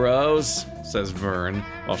up, bros? Says Vern,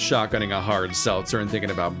 while shotgunning a hard seltzer and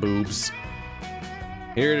thinking about boobs.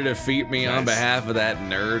 Here to defeat me on behalf of that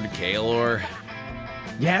nerd, Kaylor.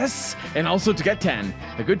 Yes, and also to get tan.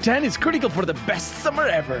 A good tan is critical for the best summer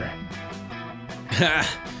ever.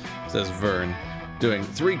 Ha! Says Vern, doing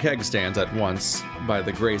 3 keg stands at once by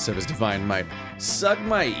the grace of his divine might. Suck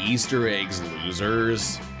my Easter eggs,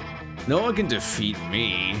 losers. No one can defeat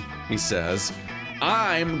me, he says.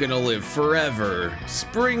 I'm gonna live forever.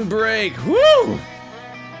 Spring break, woo!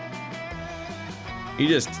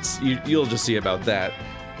 You'll just see about that.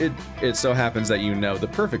 It so happens that you know the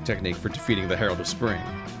perfect technique for defeating the Herald of Spring.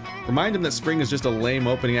 Remind him that spring is just a lame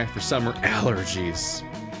opening act for summer allergies.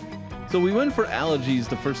 So we went for allergies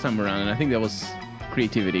the first time around, and I think that was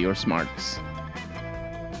creativity or smarts.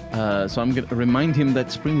 So I'm gonna remind him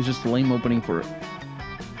that spring is just a lame opening for...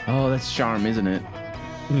 Oh, that's charm, isn't it?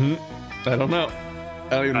 I don't know.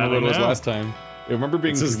 I don't even remember what it was last time. I remember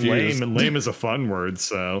being confused. Lame, and lame is a fun word,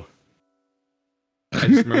 so... I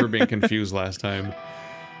just remember being confused last time.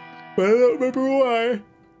 But I don't remember why.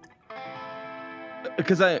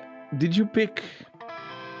 Because did you pick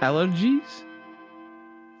allergies?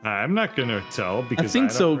 I'm not gonna tell because I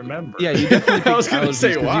think don't remember. Yeah, you definitely picked I was gonna allergies,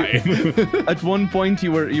 say why. At one point,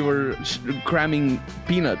 you were cramming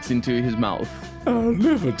peanuts into his mouth. I'll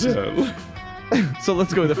never tell. So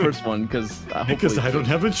let's go with the first one, because I don't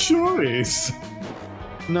have a choice.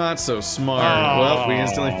 Not so smart. Well, we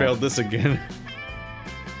instantly failed this again.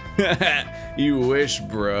 You wish,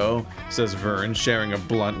 bro, says Vern, sharing a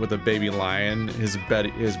blunt with a baby lion his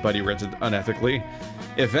buddy rented unethically.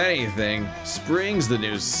 If anything, spring's the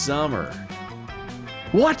new summer.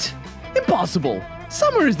 What? Impossible!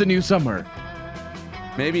 Summer is the new summer.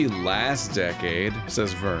 Maybe last decade,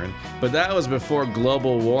 says Vern, but that was before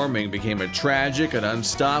global warming became a tragic and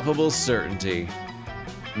unstoppable certainty.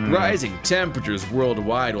 Rising temperatures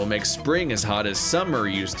worldwide will make spring as hot as summer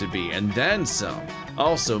used to be, and then some.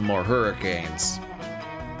 Also more hurricanes.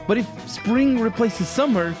 But if spring replaces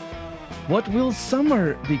summer, what will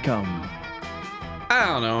summer become? I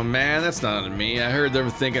don't know, man. That's not on me. I heard they were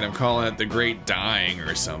thinking of calling it the Great Dying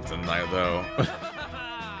or something, though.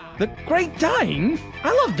 The Great Dying?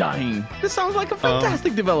 I love dying. This sounds like a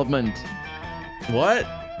fantastic development. What?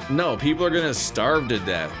 No, people are gonna starve to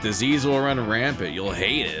death. Disease will run rampant. You'll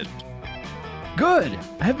hate it. Good.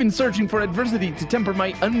 I have been searching for adversity to temper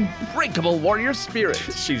my unbreakable warrior spirit.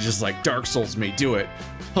 She's just like, Dark Souls may do it.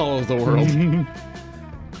 All over the world.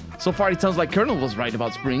 So far, it sounds like Colonel was right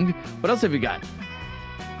about spring. What else have you got?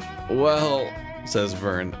 Well, says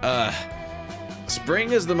Vern,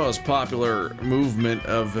 spring is the most popular movement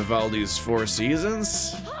of Vivaldi's 4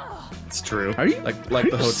 Seasons. It's true. Are you like are the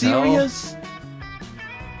you hotel? serious?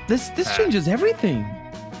 This changes everything.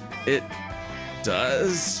 It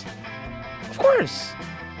does. Of course.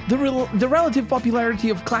 The relative popularity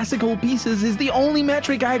of classical pieces is the only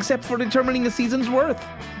metric I accept for determining a season's worth.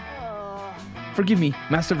 Forgive me,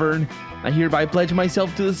 Master Vern. I hereby pledge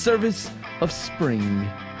myself to the service of spring.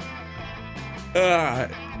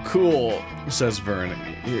 Cool, says Vern.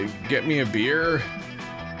 Get me a beer?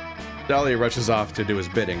 Dahlia rushes off to do his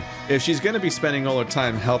bidding. If she's gonna be spending all her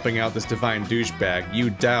time helping out this divine douchebag, you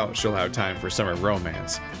doubt she'll have time for summer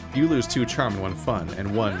romance. You lose 2 charm and 1 fun,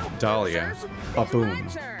 and 1 Dahlia. Boom.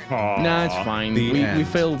 Nah, it's fine. The We end.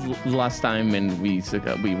 failed last time, and we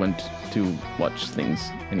went to watch things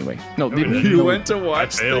anyway. No, You went to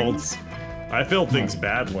watch I failed. things? I failed things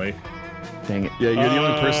badly. Dang it. Yeah, you're the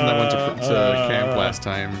only person that went to camp last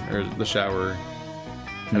time, or the shower,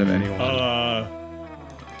 out of anyone.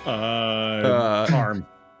 Charm.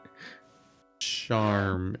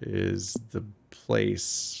 Charm is the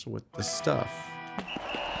place with the stuff.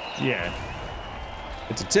 Yeah.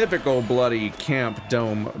 It's a typical bloody camp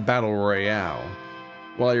dome battle royale.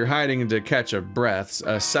 While you're hiding to catch a breath,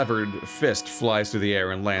 a severed fist flies through the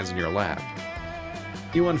air and lands in your lap.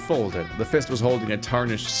 You unfold it. The fist was holding a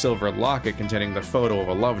tarnished silver locket containing the photo of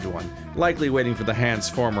a loved one, likely waiting for the hand's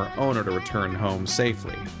former owner to return home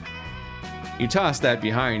safely. You toss that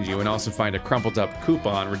behind you and also find a crumpled up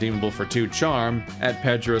coupon redeemable for 2 charm at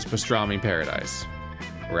Pedro's Pastrami Paradise.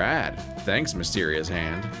 Rad. Thanks, mysterious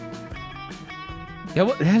hand. Yeah,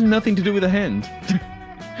 it has nothing to do with the hand.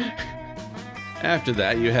 After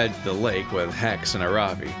that, you head to the lake with Hex and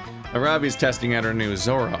Aaravi. Aaravi's testing out her new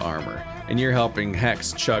Zora armor, and you're helping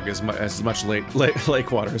Hex chug as much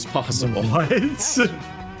lake water as possible. What?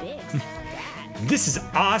 This is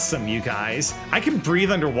awesome, you guys. I can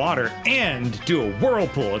breathe underwater and do a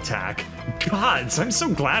whirlpool attack. Gods, I'm so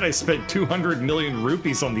glad I spent 200 million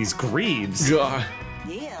rupees on these greaves. God.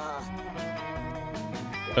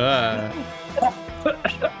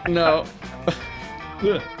 No.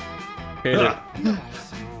 Hate it.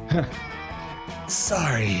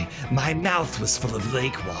 Sorry, my mouth was full of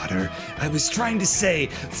lake water. I was trying to say,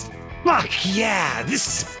 fuck yeah, this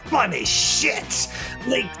is fun as shit.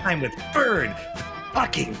 Lake time with Bird,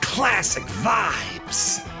 fucking classic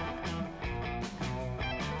vibes.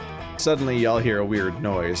 Suddenly, y'all hear a weird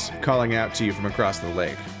noise calling out to you from across the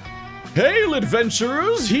lake. Hail,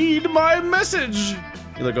 adventurers! Heed my message!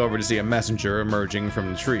 You look over to see a messenger emerging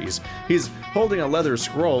from the trees. He's holding a leather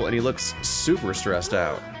scroll and he looks super stressed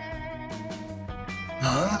out.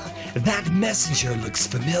 Huh? That messenger looks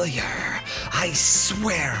familiar. I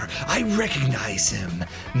swear, I recognize him.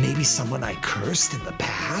 Maybe someone I cursed in the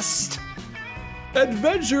past?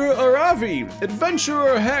 Adventurer Aaravi!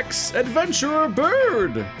 Adventurer Hex! Adventurer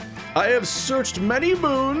Bird! I have searched many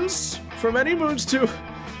moons to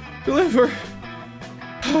deliver.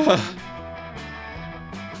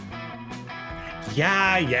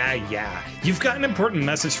 Yeah. You've got an important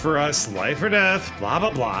message for us, life or death, blah,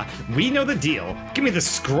 blah, blah. We know the deal. Give me the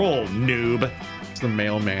scroll, noob. It's the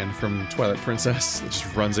mailman from Twilight Princess that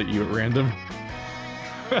just runs at you at random.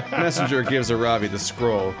 Messenger gives Aaravi the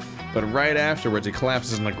scroll, but right afterwards he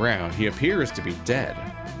collapses on the ground. He appears to be dead.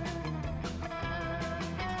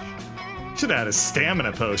 Should add a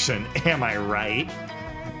stamina potion, am I right?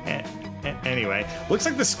 Anyway, looks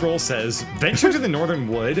like the scroll says, venture to the northern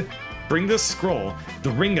wood, bring this scroll, the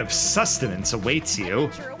ring of sustenance awaits you.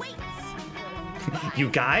 You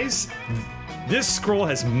guys, this scroll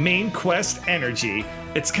has main quest energy.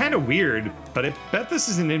 It's kind of weird, but I bet this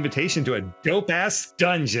is an invitation to a dope-ass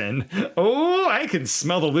dungeon. Oh, I can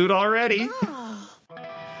smell the loot already.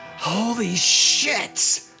 Holy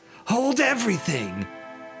shit! Hold everything!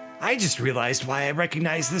 I just realized why I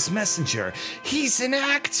recognize this messenger. He's an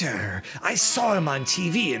actor. I saw him on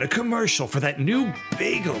TV in a commercial for that new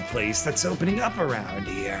bagel place that's opening up around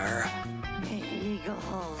here.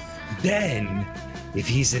 Bagels. Then, if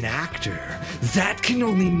he's an actor, that can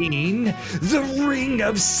only mean the Ring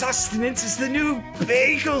of Sustenance is the new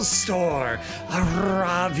bagel store.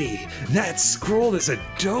 Aaravi, that scroll is a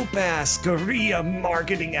dope-ass guerrilla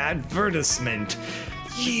marketing advertisement.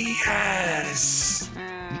 Yes!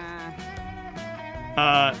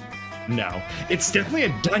 No. It's definitely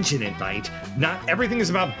a dungeon invite. Not everything is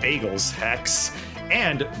about bagels, Hex.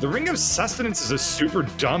 And the Ring of Sustenance is a super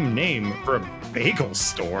dumb name for a bagel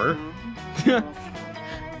store.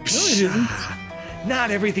 Not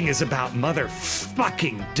everything is about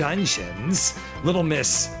motherfucking dungeons. Little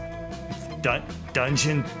Miss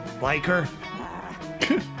Dungeon Liker.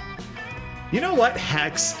 You know what,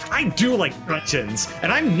 Hex? I do like dungeons,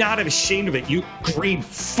 and I'm not ashamed of it, you green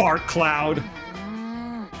fart cloud.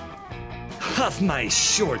 Huff my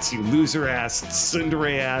shorts, you loser ass,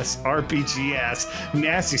 tsundere ass, RPG ass,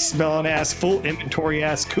 nasty smelling ass, full inventory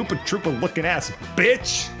ass, Koopa Troopa looking ass,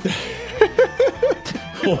 bitch!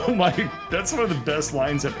 Oh my, that's one of the best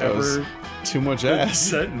lines I've ever. Too much ass.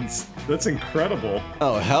 Sentence. That's incredible.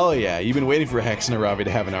 Oh, hell yeah. You've been waiting for Hex and Aaravi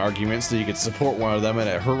to have an argument so you could support one of them in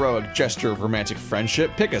a heroic gesture of romantic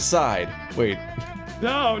friendship. Pick a side. Wait.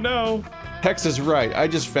 No. Hex is right. I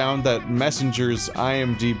just found that Messenger's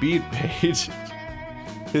IMDb page.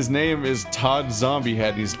 His name is Todd Zombiehead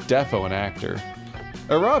and he's defo an actor.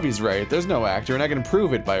 Aaravi's right. There's no actor and I can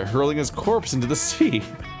prove it by hurling his corpse into the sea.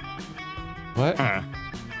 What? Huh.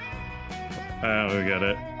 I don't get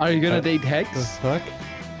it. Are you gonna date The Hex? fuck?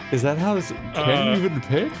 Is that how this... Can you even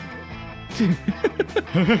pick?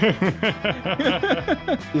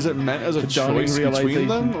 Is it meant as a dawning choice between realization.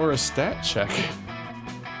 them or a stat check?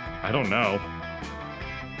 I don't know.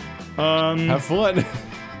 Have fun.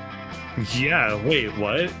 Yeah, wait,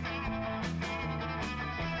 what?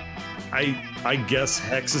 I guess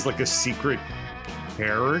Hex is like a secret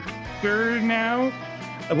character now?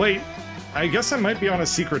 Wait, I guess I might be on a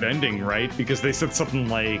secret ending, right? Because they said something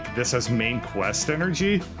like, this has main quest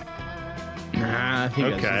energy? Nah, I think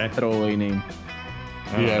Okay. that's just a throwaway name.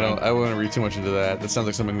 Yeah, I wouldn't read too much into that. That sounds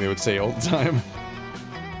like something they would say all the time.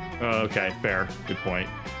 Okay, fair. Good point.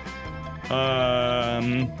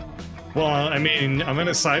 Well, I mean, I'm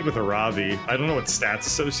gonna side with Aaravi. I don't know what stats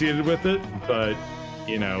associated with it, but,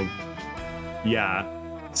 you know, yeah.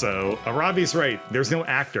 So, Aravi's right. There's no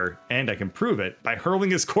actor, and I can prove it by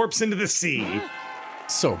hurling his corpse into the sea.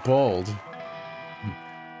 So bold.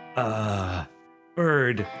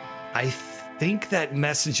 Bird, I think that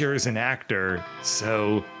messenger is an actor,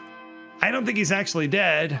 so I don't think he's actually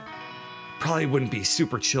dead. probably wouldn't be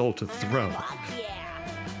super chill to throw.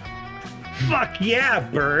 Fuck yeah,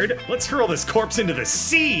 Bird. Let's hurl this corpse into the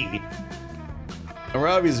sea.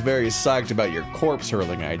 Aaravi's very psyched about your corpse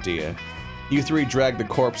hurling idea. You three drag the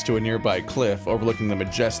corpse to a nearby cliff overlooking the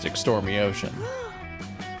majestic, stormy ocean.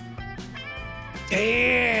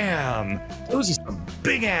 Damn! Those are some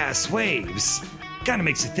big-ass waves. Kinda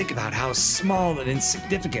makes you think about how small and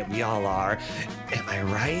insignificant we all are. Am I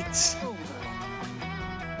right?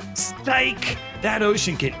 Psych! That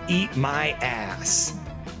ocean can eat my ass.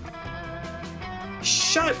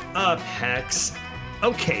 Shut up, Hex.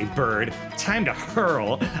 Okay, Bird, time to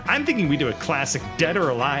hurl. I'm thinking we do a classic dead or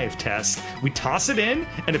alive test. We toss it in,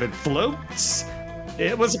 and if it floats,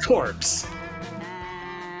 it was a corpse.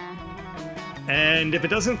 And if it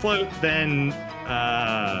doesn't float, then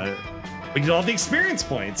we get all the experience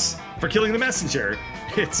points for killing the messenger.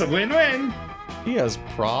 It's a win-win. He has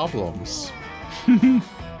problems.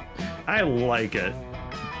 I like it.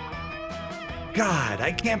 God,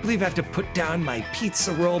 I can't believe I have to put down my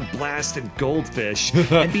pizza roll blasted goldfish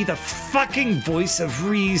and be the fucking voice of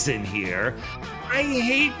reason here. I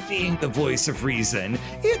hate being the voice of reason.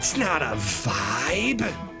 It's not a vibe.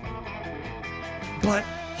 But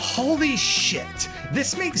holy shit,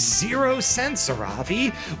 this makes zero sense,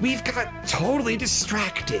 Aaravi. We've got totally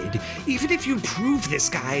distracted. Even if you prove this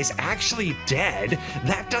guy is actually dead,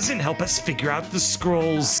 that doesn't help us figure out the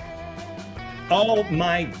scrolls. Oh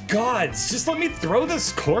my gods, just let me throw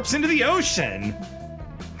this corpse into the ocean.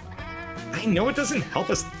 I know it doesn't help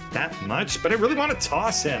us that much, but I really want to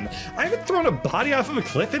toss him. I haven't thrown a body off of a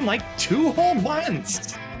cliff in like 2 whole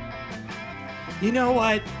months. You know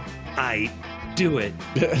what? Do it.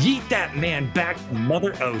 Yeet that man back to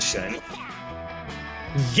Mother Ocean.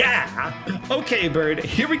 Yeah! Okay, Bird,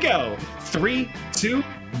 here we go. 3, 2,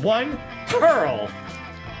 1, hurl!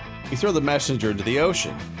 You throw the messenger into the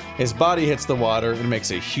ocean. His body hits the water and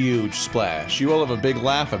makes a huge splash. You all have a big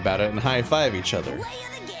laugh about it and high-five each other.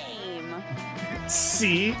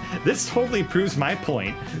 See? This totally proves my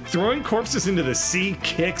point. Throwing corpses into the sea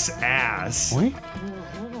kicks ass. What?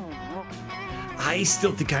 I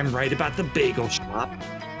still think I'm right about the bagel shop,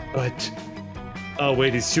 but... Oh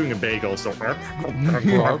wait, he's chewing a bagel, so...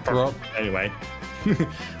 Anyway.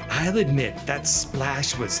 I'll admit that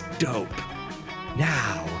splash was dope.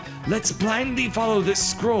 Now, let's blindly follow this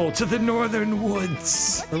scroll to the northern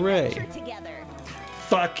woods. Hooray.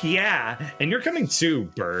 Fuck yeah! And you're coming too,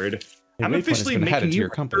 Bird. I'm officially making you a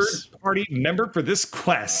third-party member for this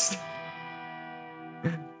quest.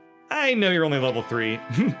 I know you're only level 3,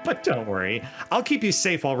 but don't worry. I'll keep you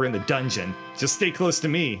safe while we're in the dungeon. Just stay close to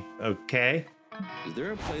me, okay? Is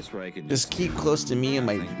there a place where I can Just keep close to me and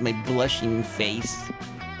my blushing face.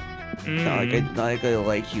 Not like I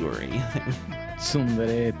like you or anything.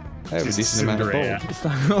 Tsundere. I have a decent amount of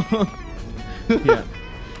gold. Yeah.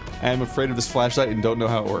 I am afraid of this flashlight and don't know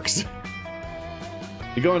how it works.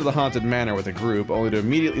 You go into the haunted manor with a group, only to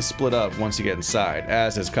immediately split up once you get inside,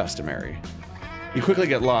 as is customary. You quickly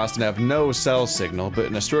get lost and have no cell signal, but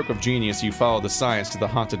in a stroke of genius, you follow the signs to the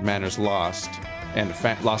haunted manor's lost and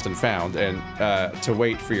found, and to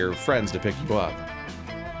wait for your friends to pick you up.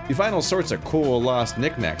 You find all sorts of cool lost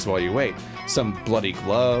knickknacks while you wait. Some bloody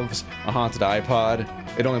gloves, a haunted iPod.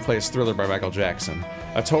 It only plays Thriller by Michael Jackson.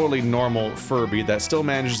 A totally normal Furby that still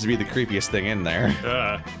manages to be the creepiest thing in there.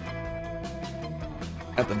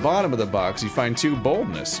 At the bottom of the box, you find 2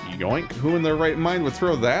 boldness. Yoink, who in their right mind would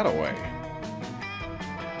throw that away?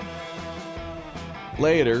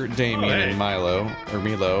 Later, Damien and Milo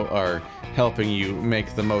are helping you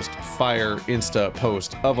make the most fire Insta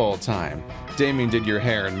post of all time. Damien did your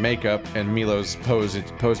hair and makeup, and Milo's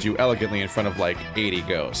posed you elegantly in front of like 80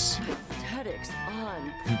 ghosts. Aesthetics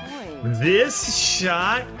on point. This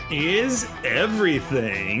shot is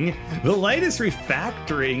everything. The light is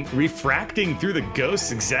refracting through the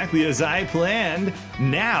ghosts exactly as I planned.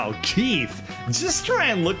 Now, Keith, just try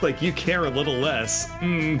and look like you care a little less,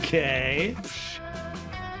 okay?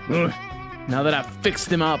 Now that I've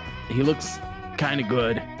fixed him up, he looks kinda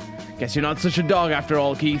good. Guess you're not such a dog after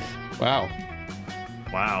all, Keith. Wow.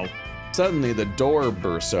 Wow. Suddenly, the door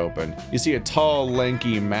bursts open. You see a tall,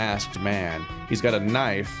 lanky, masked man. He's got a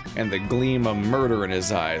knife and the gleam of murder in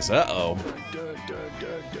his eyes. Uh-oh.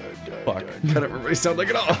 Fuck. That doesn't really sound like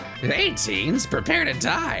it all. Hey, teens, prepare to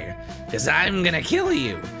die, because I'm gonna kill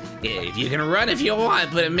you. If you can run if you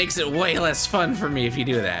want, but it makes it way less fun for me if you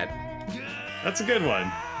do that. That's a good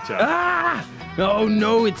one, Chuck. Ah! Oh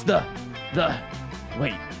no, it's the...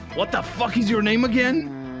 Wait, what the fuck is your name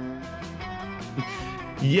again?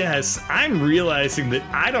 Yes, I'm realizing that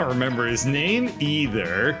I don't remember his name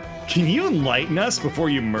either. Can you enlighten us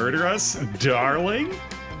before you murder us, darling?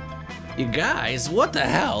 You guys, what the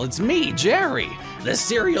hell? It's me, Jerry. The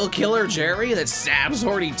serial killer Jerry that stabs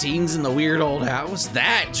horny teens in the weird old house.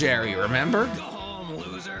 That Jerry, remember? Go home,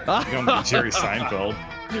 loser. You're gonna be Jerry Seinfeld.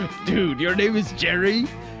 Dude, your name is Jerry?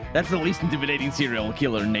 That's the least intimidating serial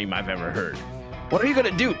killer name I've ever heard. What are you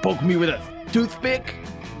gonna do? Poke me with a toothpick?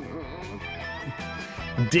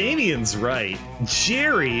 Damien's right.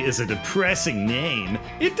 Jerry is a depressing name.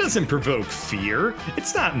 It doesn't provoke fear.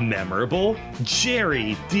 It's not memorable.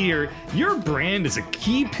 Jerry, dear, your brand is a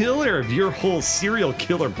key pillar of your whole serial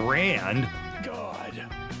killer brand. God,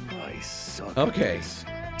 I suck. Okay,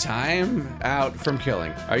 time out from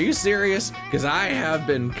killing. Are you serious? Because I have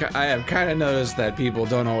kind of noticed that people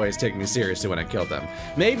don't always take me seriously when I kill them.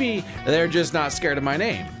 Maybe they're just not scared of my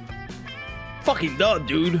name. Fucking duh,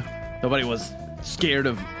 dude. Nobody was scared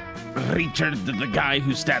of Richard, the guy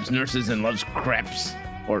who stabs nurses and loves crepes.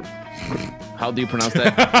 Or, how do you pronounce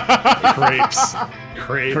that? Crepes.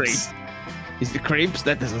 Crepes. Is the crepes?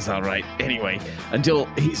 That doesn't sound right. Anyway, until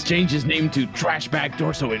he's changed his name to Trashbag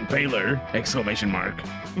Dorso Impaler! Exclamation mark.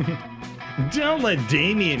 Don't let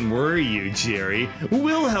Damien worry you, Jerry.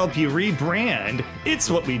 We'll help you rebrand. It's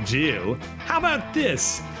what we do. How about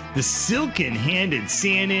this? The silken-handed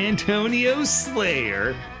San Antonio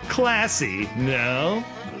Slayer. Classy, no?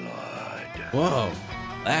 Whoa,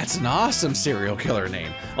 that's an awesome serial killer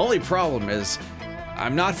name. Only problem is,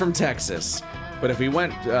 I'm not from Texas. But if we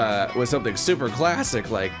went with something super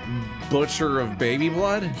classic like Butcher of Baby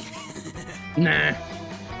Blood? Nah.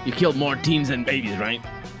 You killed more teens than babies, right?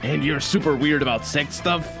 And you're super weird about sex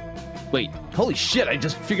stuff? Wait, holy shit, I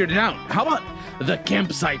just figured it out. How about the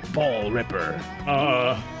campsite ball ripper?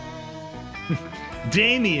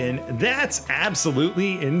 Damien, that's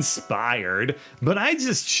absolutely inspired. But I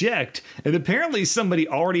just checked, and apparently somebody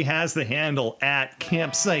already has the handle at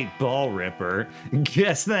Campsite Ball Ripper.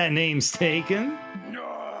 Guess that name's taken?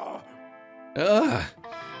 Ugh.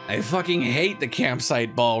 I fucking hate the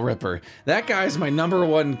Campsite Ball Ripper. That guy's my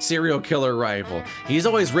 #1 serial killer rival. He's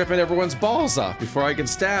always ripping everyone's balls off before I can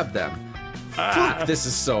stab them. Fuck, this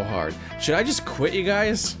is so hard. Should I just quit, you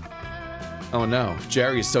guys? Oh no,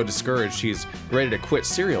 Jerry's so discouraged he's ready to quit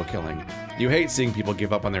serial killing. You hate seeing people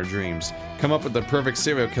give up on their dreams. Come up with the perfect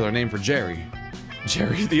serial killer name for Jerry.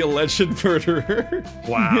 Jerry the Alleged Murderer.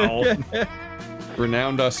 Wow.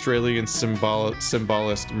 Renowned Australian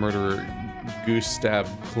symbolist murderer Gustav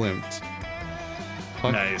Klimt.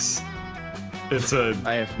 Fuck. Nice. It's a...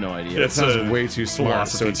 I have no idea. That It's sounds a way too smart,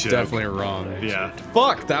 so philosophy it's joke. definitely wrong. Yeah.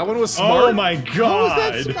 Fuck, that one was smart. Oh my god. How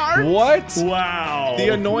was that smart? What? Wow.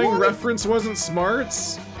 The annoying reference wasn't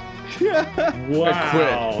smarts?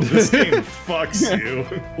 Wow. This game fucks you.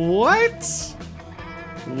 What?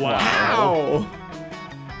 Wow.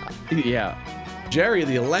 Yeah. Jerry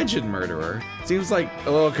the Alleged Murderer. Seems like a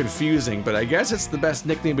little confusing, but I guess it's the best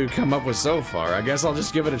nickname we've come up with so far. I guess I'll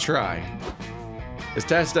just give it a try. As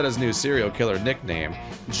tested at his new serial killer nickname,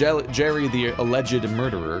 Jerry the Alleged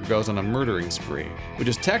Murderer goes on a murdering spree, which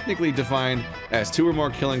is technically defined as 2 or more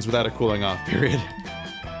killings without a cooling off period.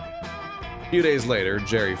 A few days later,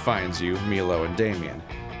 Jerry finds you, Milo, and Damien.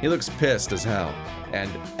 He looks pissed as hell, and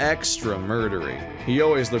extra murdery. He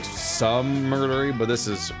always looks some murdery, but this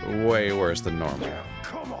is way worse than normal.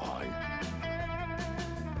 Come on.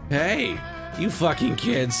 Hey, you fucking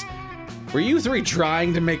kids. Were you 3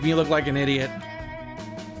 trying to make me look like an idiot?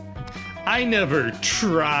 I never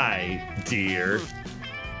try, dear.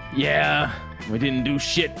 Yeah, we didn't do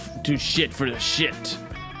shit for the shit.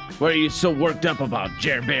 What are you so worked up about,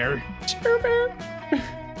 Jer Bear? Jer Bear?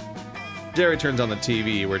 Jerry turns on the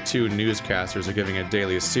TV where 2 newscasters are giving a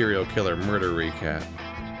daily serial killer murder recap.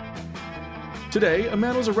 Today, a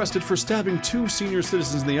man was arrested for stabbing 2 senior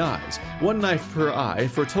citizens in the eyes, 1 knife per eye,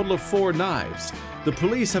 for a total of 4 knives. The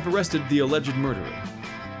police have arrested the alleged murderer.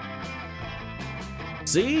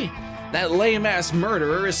 See? That lame-ass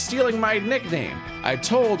murderer is stealing my nickname. I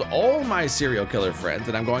told all my serial killer friends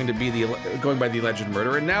that I'm going by the alleged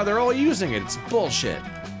murderer, and now they're all using it. It's bullshit.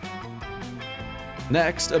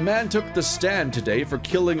 Next, a man took the stand today for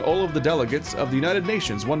killing all of the delegates of the United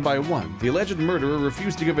Nations 1 by 1. The alleged murderer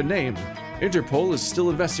refused to give a name. Interpol is still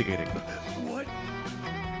investigating. What?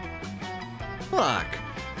 Fuck.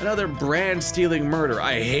 Another brand-stealing murder.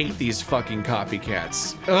 I hate these fucking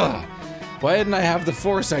copycats. Ugh. Why didn't I have the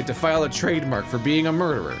foresight to file a trademark for being a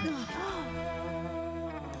murderer?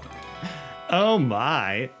 Oh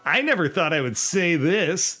my, I never thought I would say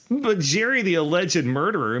this, but Jerry the Alleged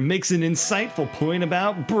Murderer makes an insightful point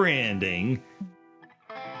about branding.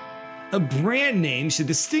 A brand name should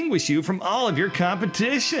distinguish you from all of your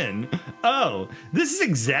competition. Oh, this is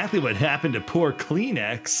exactly what happened to poor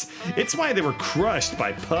Kleenex. It's why they were crushed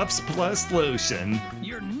by Puffs Plus Lotion.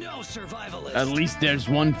 You're no survivalist. At least there's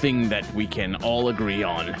one thing that we can all agree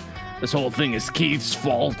on. This whole thing is Keith's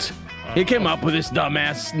fault. He came up with this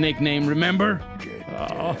dumbass nickname, remember?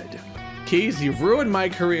 Keith, you've ruined my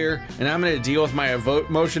career, and I'm gonna deal with my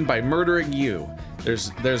emotion by murdering you.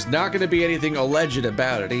 There's not gonna be anything alleged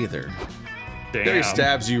about it either. Damn. There he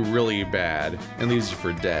stabs you really bad and leaves you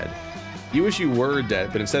for dead. You wish you were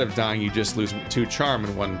dead, but instead of dying, you just lose 2 charm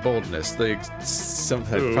and 1 boldness. I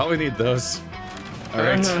probably need those. All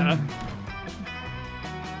right.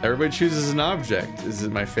 Everybody chooses an object. Is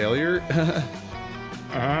it my failure?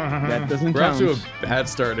 That doesn't We're off count. to a bad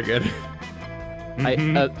start again.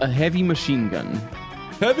 A heavy machine gun.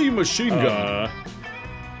 Heavy machine gun.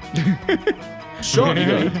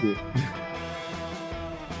 Shotgun.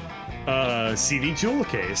 CD jewel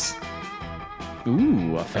case.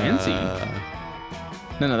 Ooh, a fancy.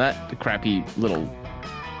 None of that crappy little.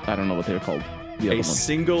 I don't know what they're called. The other A one.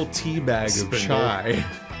 single tea bag of Spindle. chai.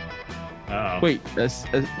 Oh. Wait, a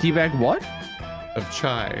teabag what? Of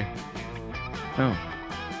chai. Oh.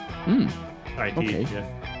 Hmm. ID, Okay. yeah.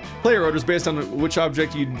 Player orders based on which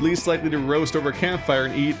object you'd least likely to roast over a campfire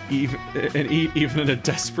and eat even in a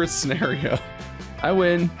desperate scenario. I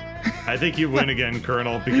win. I think you win again,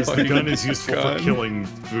 Colonel, because the gun is useful for killing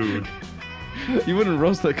food. You wouldn't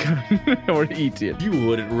roast the gun or eat it. You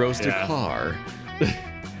wouldn't roast Yeah. a car.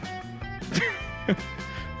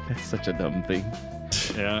 That's such a dumb thing.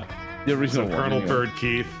 Yeah. The original So one, Colonel anyway. Bird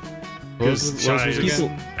Keith, What was his what was chai his is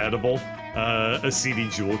again? edible. A CD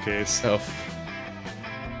jewel case. Oh.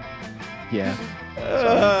 Yeah.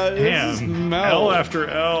 This is Damn. Mel. L after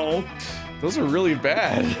L. Those are really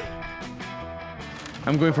bad.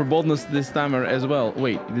 I'm going for boldness this time as well.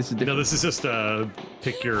 Wait, this is No, different. this is just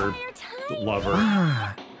pick your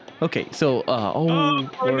lover. Okay, so Oh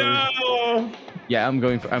or- no! yeah, I'm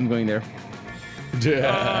going there.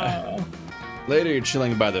 Later, you're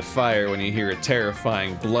chilling by the fire when you hear a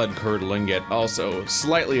terrifying, blood-curdling yet also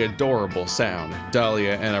slightly adorable sound.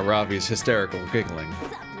 Dahlia and Aaravi's hysterical giggling.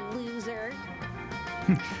 Loser.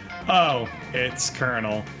 Oh, it's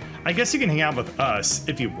Colonel. I guess you can hang out with us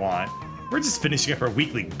if you want. We're just finishing up our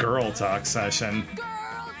weekly girl talk session.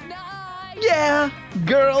 Girls night. Yeah,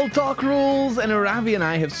 girl talk rules, and Aaravi and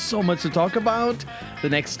I have so much to talk about. The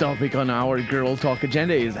next topic on our girl talk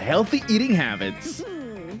agenda is healthy eating habits.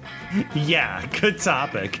 Yeah, good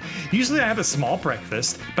topic. Usually I have a small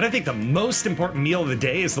breakfast, but I think the most important meal of the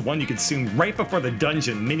day is the one you consume right before the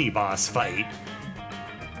dungeon mini-boss fight.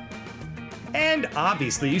 And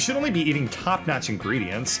obviously, you should only be eating top-notch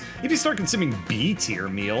ingredients. If you start consuming B-tier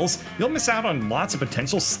meals, you'll miss out on lots of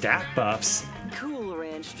potential stat buffs. Cool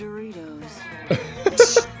Ranch Doritos.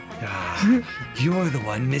 You're the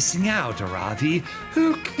one missing out, Aaravi.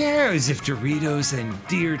 Who cares if Doritos and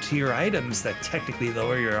tier items that technically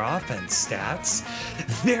lower your offense stats?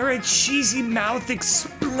 They're a cheesy mouth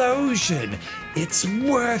explosion. It's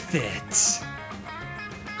worth it.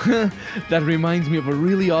 That reminds me of a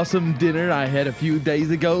really awesome dinner I had a few days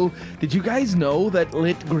ago. Did you guys know that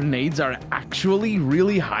lit grenades are actually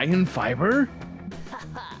really high in fiber?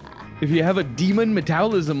 If you have a demon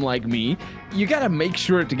metabolism like me, you gotta make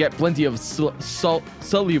sure to get plenty of soluble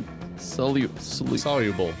And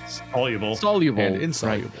insoluble.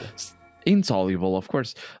 right. Insoluble, of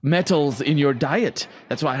course, metals in your diet.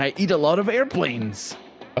 That's why I eat a lot of airplanes.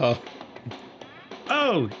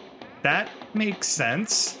 Oh, that makes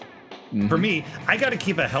sense. For me, I gotta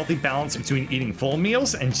keep a healthy balance between eating full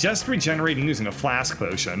meals and just regenerating using a flask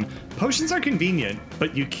potion. Potions are convenient,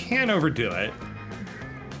 but you can't overdo it.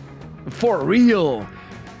 For real.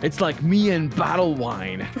 It's like me and battle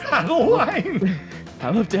wine. Battle wine! I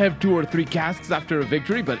love to have 2 or 3 casks after a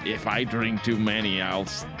victory, but if I drink too many, I'll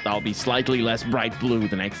be slightly less bright blue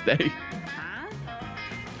the next day.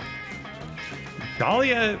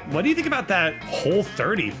 Dahlia, what do you think about that whole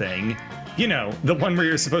 30 thing? You know, the one where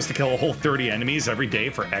you're supposed to kill a whole 30 enemies every day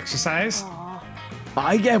for exercise?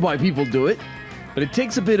 I get why people do it, but it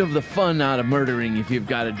takes a bit of the fun out of murdering if you've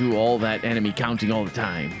got to do all that enemy counting all the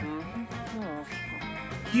time.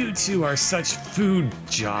 You two are such food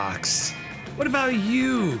jocks. What about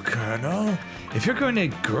you, Colonel? If you're going to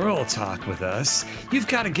girl talk with us, you've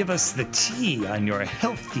got to give us the tea on your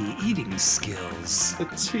healthy eating skills. The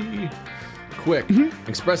tea. Quick,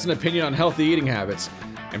 express an opinion on healthy eating habits.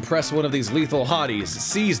 Impress one of these lethal hotties.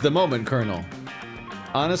 Seize the moment, Colonel.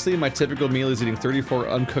 Honestly, my typical meal is eating 34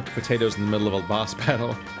 uncooked potatoes in the middle of a boss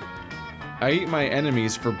battle. I eat my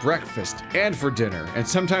enemies for breakfast and for dinner, and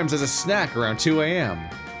sometimes as a snack around 2 a.m.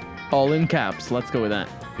 All in caps. Let's go with that.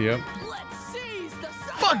 Yep. Let's seize the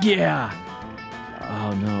sun. Fuck yeah!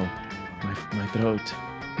 Oh no, my throat.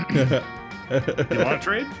 You want to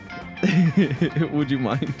trade? Would you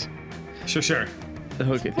mind? Sure.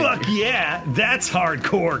 Okay. Fuck yeah, that's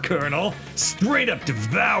hardcore, Colonel. Straight up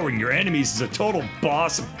devouring your enemies is a total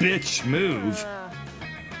boss bitch move.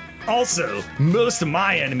 Also, most of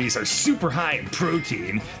my enemies are super high in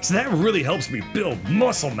protein, so that really helps me build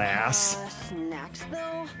muscle mass. Snacks,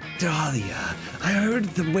 though? Dahlia, I heard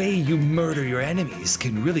the way you murder your enemies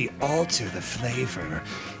can really alter the flavor.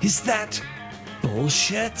 Is that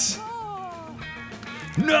bullshit?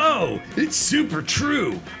 No, it's super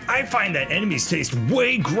true. I find that enemies taste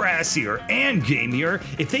way grassier and gamier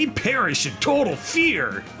if they perish in total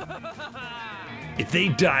fear. If they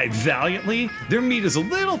die valiantly, their meat is a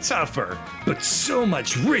little tougher, but so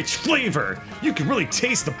much rich flavor. You can really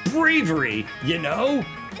taste the bravery, you know?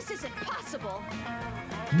 This isn't possible.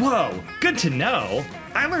 Whoa, good to know.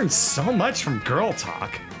 I learned so much from Girl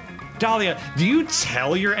Talk. Dahlia, do you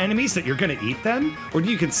tell your enemies that you're gonna eat them? Or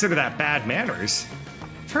do you consider that bad manners?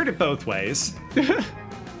 I've heard it both ways.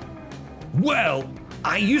 Well,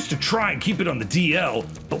 I used to try and keep it on the DL,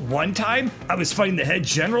 but one time I was fighting the head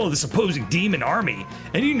general of this opposing demon army,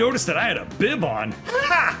 and he noticed that I had a bib on.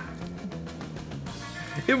 Ha!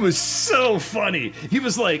 It was so funny. He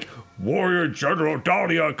was like, Warrior General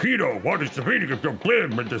Dahlia Keto, what is the meaning of your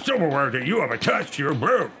bib and the silverware that you have attached to your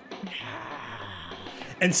bib?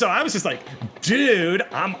 And so I was just like, dude,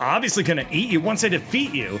 I'm obviously gonna eat you once I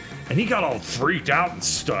defeat you. And he got all freaked out and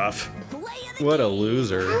stuff. What a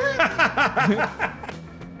loser.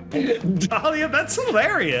 Dahlia, that's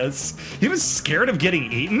hilarious. He was scared of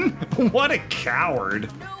getting eaten? What a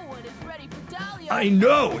coward. No one is ready for Dahlia. I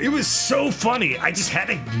know, it was so funny. I just had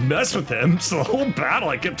to mess with him. So the whole battle,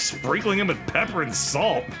 I kept sprinkling him with pepper and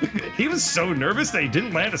salt. He was so nervous that he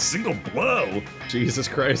didn't land a single blow. Jesus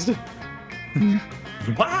Christ.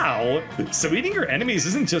 Wow! So eating your enemies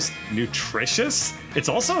isn't just nutritious, it's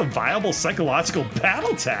also a viable psychological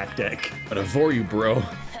battle tactic. But for you, bro.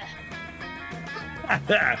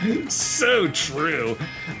 So true.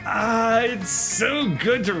 It's so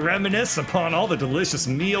good to reminisce upon all the delicious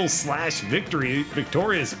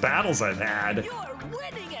meal/victorious battles I've had. You are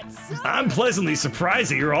winning at so I'm pleasantly surprised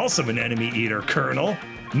that you're also an enemy eater, Colonel.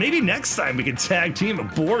 Maybe next time we can tag team a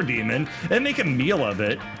boar demon and make a meal of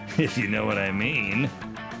it, if you know what I mean.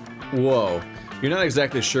 Whoa. You're not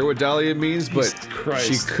exactly sure what Dahlia means, but Jesus Christ.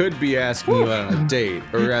 she could be asking you out on a date,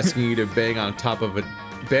 or asking you to bang on top of a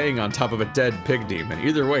dead pig demon.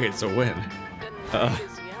 Either way, it's a win.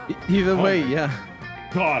 Either way, yeah.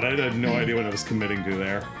 God, I had no idea what I was committing to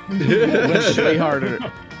there. Went way harder.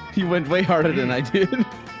 He went way harder than I did.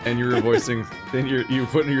 And you were voicing, then you're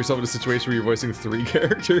putting yourself in a situation where you're voicing 3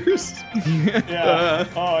 characters. Yeah.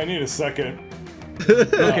 Oh, I need a second.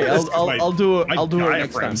 Okay, I'll do it. I'll do it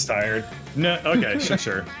next time. diaphragm's tired. No, okay,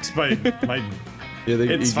 sure. It's my Yeah,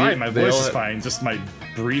 it's fine. My voice is fine. Just my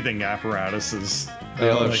breathing apparatus is. They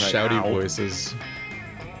all have like, shouty ow. voices.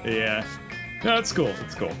 Yeah. No, it's cool.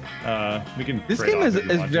 It's cool. We can. This trade game off is if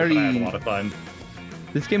you want to, very- but I had a lot of fun.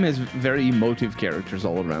 This game has very emotive characters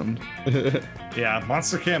all around. Yeah,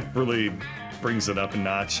 Monster Camp really brings it up a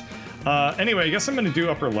notch. Anyway, I guess I'm gonna do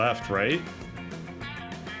upper left, right?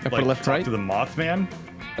 Upper Like, left, talk right? to the Mothman.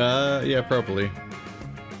 Yeah, probably.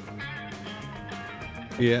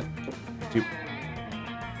 Yeah.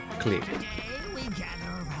 Click.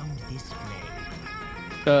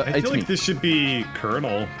 I It's feel like me. this should be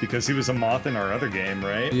Colonel because he was a moth in our other game,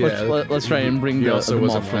 right? Yeah, Let's try and bring he the also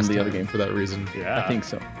wasn't moth from last the other time game. for that reason. Yeah. I think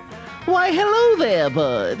so. Why, hello there,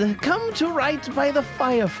 bud. Come to write by the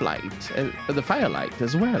firelight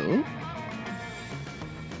as well.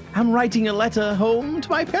 I'm writing a letter home to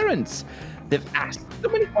my parents. They've asked so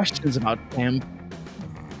many questions about camp.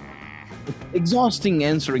 It's exhausting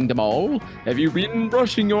answering them all. Have you been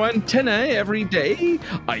brushing your antennae every day?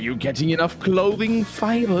 Are you getting enough clothing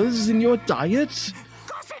fibers in your diet?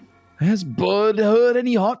 Has Bud heard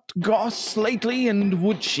any hot goss lately, and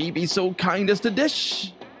would she be so kind as to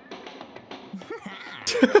dish?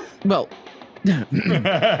 Well,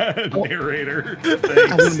 Narrator.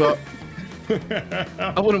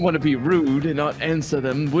 I wouldn't want to be rude and not answer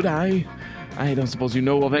them, would I? I don't suppose you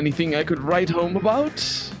know of anything I could write home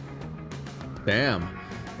about? Damn.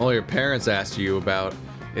 All your parents asked you about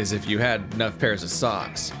is if you had enough pairs of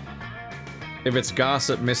socks. If it's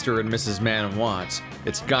gossip Mr. and Mrs. Man wants,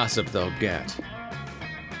 it's gossip they'll get.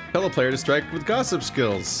 Tell a player to strike with gossip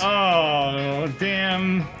skills. Oh,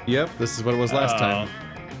 damn. Yep, this is what it was last time.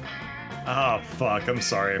 Oh, fuck. I'm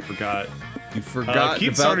sorry. I forgot. You forgot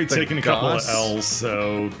Keith's about already the taken a couple of goss? L's,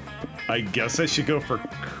 so I guess I should go for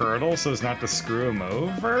Colonel so as not to screw him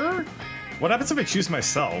over? What happens if I choose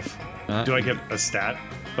myself? Do I get a stat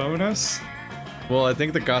bonus? Well, I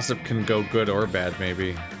think the gossip can go good or bad,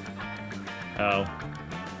 maybe. Oh.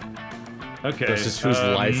 Okay. That's just whose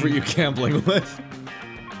life are you gambling with?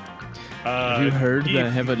 Have you heard that I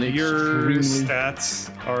have an your extremely... stats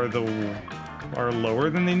are lower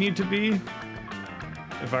than they need to be?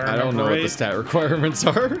 If I remember I don't know right. what the stat requirements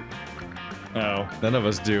are. Oh. None of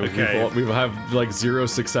us do. Okay. We have like 0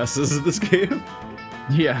 successes in this game.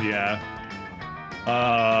 Yeah. Yeah.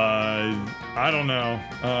 I don't know.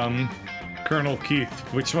 Colonel Keith,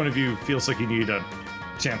 which one of you feels like you need a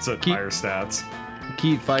chance at Keith. higher stats?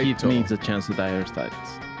 Keith Fight needs a chance at higher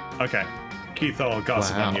stats. Okay. Keith, I'll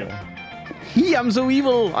gossip on you. I'm so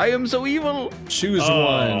evil. I am so evil. Choose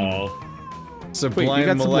Oh. one. Sublime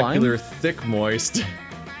got molecular thick moist.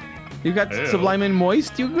 You got Ew. sublime and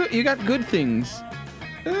moist. You got good things.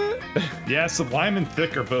 Yeah, sublime and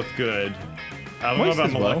thick are both good. I don't Moist know as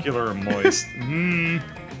about well. molecular or moist.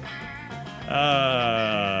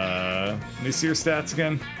 Let me see your stats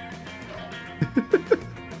again.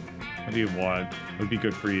 What do you want? What would be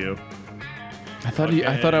good for you? I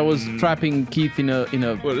thought I was trapping Keith in a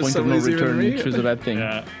What, is point of no somebody's ear return, me? which was a bad thing.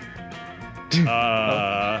 Yeah.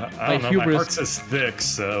 I don't know. My hubris. heart says thick,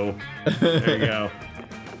 so there you go.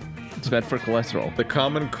 It's bad for cholesterol. The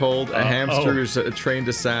common cold, a hamster who's a trained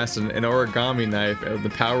assassin, an origami knife, the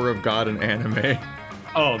power of God in anime,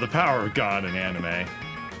 Oh, the power of God in anime.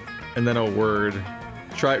 and then a word.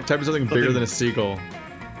 Type of something bigger than a seagull.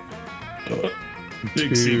 Big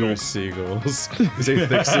 2 seagull. seagulls. Is it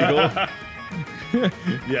thick seagull?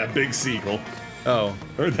 Yeah, big seagull. Oh,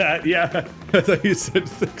 Or that, yeah. I thought you said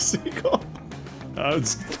thick seagull.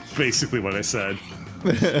 It's basically what I said.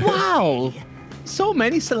 Wow! So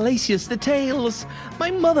many salacious details.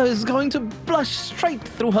 My mother is going to blush straight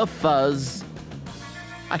through her fuzz.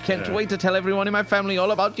 I can't Yeah. wait to tell everyone in my family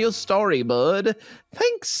all about your story, bud.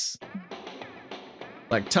 Thanks.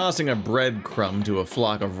 Like tossing a breadcrumb to a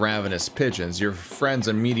flock of ravenous pigeons, your friends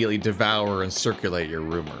immediately devour and circulate your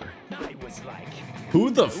rumor. Who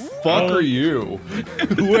the fuck are you?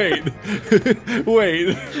 Wait.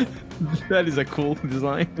 Wait. That is a cool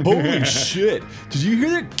design. Holy shit. Did you hear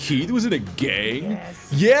that Keith was in a gang?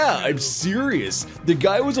 Yeah, I'm serious. The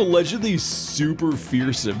guy was allegedly super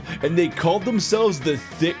fearsome, and they called themselves the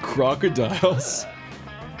Thick Crocodiles.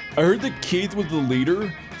 I heard that Keith was the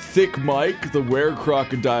leader, Thick Mike, the Were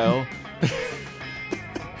Crocodile.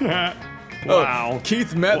 Wow.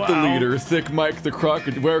 Keith met the leader, Thick Mike,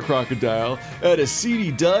 the Were Crocodile, at a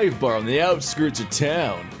seedy dive bar on the outskirts of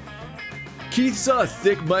town. Keith saw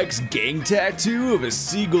Thick Mike's gang tattoo of a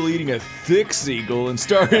seagull eating a thick seagull and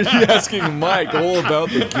started asking Mike all about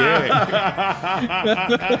the gang.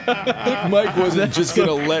 Thick Mike wasn't just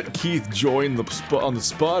gonna let Keith join on the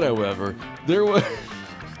spot, however. There was...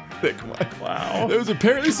 Thick Mike. Wow. There was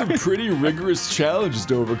apparently some pretty rigorous challenges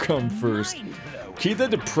to overcome first. Keith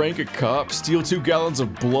had to prank a cop, steal 2 gallons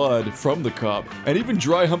of blood from the cop, and even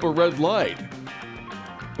dry hump a red light.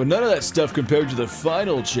 But none of that stuff compared to the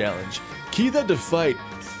final challenge. Keith had to fight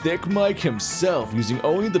Thick Mike himself using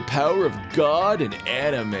only the power of God and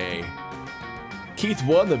anime. Keith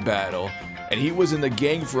won the battle, and he was in the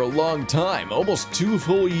gang for a long time, almost 2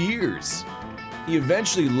 full years. He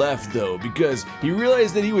eventually left though, because he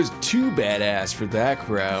realized that he was too badass for that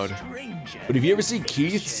crowd. But if you ever see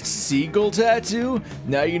Keith's seagull tattoo,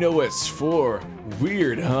 now you know what it's for.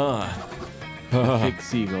 Weird, huh? Thick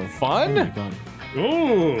seagull. Fun? Oh my god.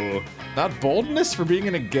 Ooh. Not boldness for being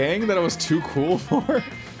in a gang that I was too cool for?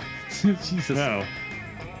 Jesus. No.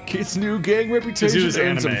 Keith's new gang reputation was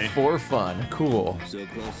earns him anime. for fun. Cool. So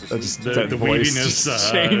close to That just, The that voice waviness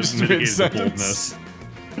just changed mitigated the mid-sentence.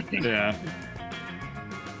 boldness. Yeah.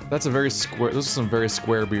 That's a very square. Those are some very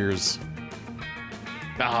square beers.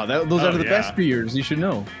 Ah, those are the best beers. You should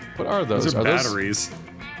know. What are those? Those are those- batteries.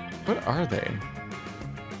 what are they?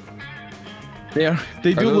 They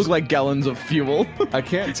do those- look like gallons of fuel. I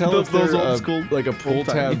can't tell Those- if they're those old school like a pull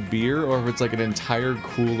old-timey. tab beer or if it's like an entire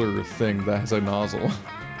cooler thing that has a nozzle.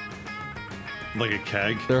 Like a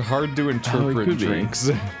keg. They're hard to interpret could be. drinks.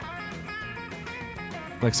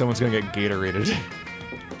 Like someone's gonna get Gatorated.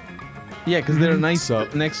 Yeah, because they're nice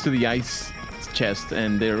Sup? next to the ice chest,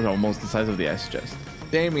 and they're almost the size of the ice chest.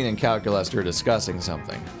 Damien and Calculester are discussing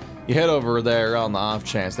something. You head over there on the off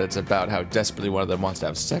chance that it's about how desperately one of them wants to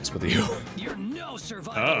have sex with you. You're no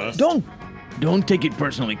survivor. Don't take it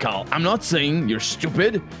personally, Carl. I'm not saying you're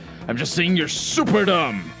stupid. I'm just saying you're super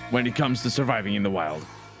dumb when it comes to surviving in the wild.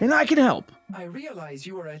 And I can help. I realize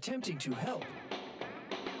you are attempting to help.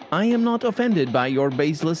 I am not offended by your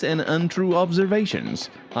baseless and untrue observations.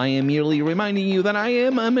 I am merely reminding you that I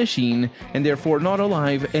am a machine, and therefore not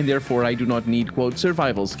alive, and therefore I do not need, quote,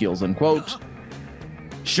 survival skills, unquote.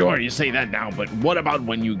 Sure, you say that now, but what about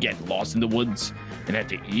when you get lost in the woods and have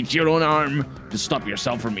to eat your own arm to stop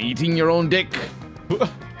yourself from eating your own dick.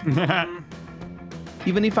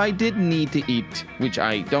 Even if I did need to eat, which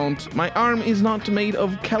I don't, my arm is not made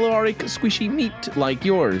of caloric squishy meat like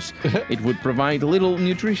yours. It would provide little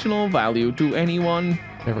nutritional value to anyone.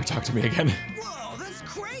 Never talk to me again. Whoa, that's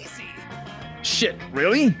crazy. Shit,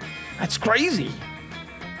 really? That's crazy.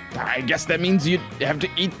 I guess that means you'd have to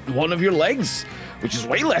eat one of your legs, which is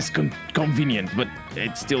way less convenient, but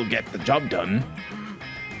it'd still get the job done.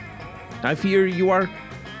 I fear you are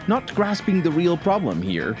not grasping the real problem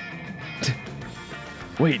here.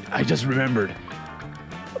 Wait, I just remembered.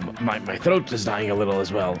 My throat is dying a little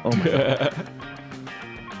as well. Oh my god.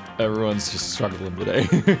 Everyone's just struggling today.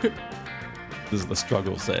 This is the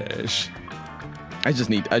struggle sesh. I just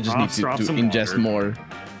need to ingest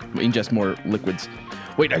more liquids.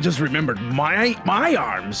 Wait, I just remembered. My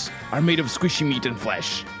arms are made of squishy meat and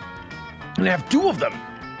flesh. And I have 2 of them.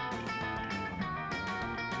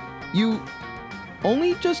 You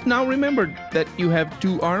only just now remembered that you have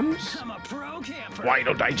 2 arms? I'm a pro camper. Why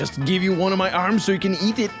don't I just give you one of my arms so you can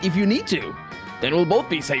eat it if you need to? Then we'll both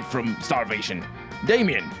be safe from starvation.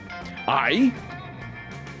 Damien, Wait,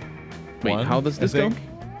 One, how does this go?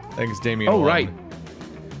 I think it's Damien. Oh, one. right.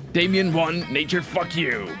 Damien 1, nature fuck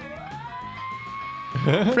you.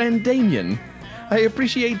 Friend Damien, I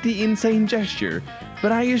appreciate the insane gesture,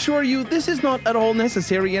 but I assure you this is not at all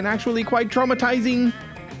necessary and actually quite traumatizing.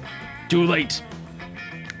 Too late.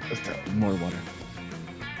 More water.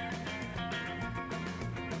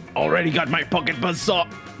 Already got my pocket buzzsaw.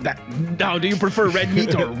 Now, do you prefer red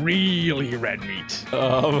meat or really red meat?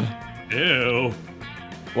 Ew.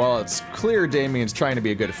 While it's clear Damien's trying to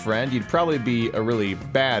be a good friend, you'd probably be a really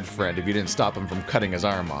bad friend if you didn't stop him from cutting his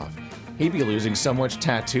arm off. He'd be losing so much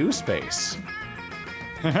tattoo space.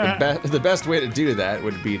 The best way to do that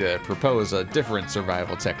would be to propose a different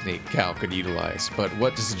survival technique Cal could utilize, but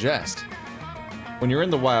what to suggest? When you're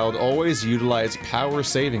in the wild, always utilize power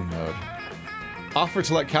saving mode. Offer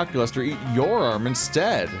to let Calculester eat your arm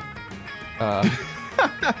instead.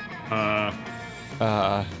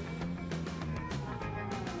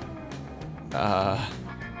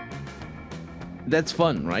 That's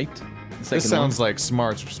fun, right? This sounds like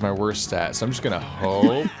smarts, which is my worst stat, so I'm just gonna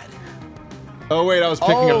hope. Oh wait, I was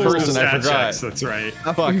picking a person, I forgot. Checks, that's right.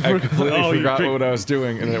 Fuck, I completely forgot what I was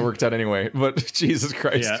doing, and it worked out anyway. But Jesus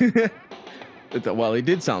Christ. Yeah. Well, it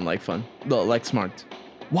did sound like fun. No, like smart.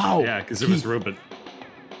 Wow. Yeah, because it was robot.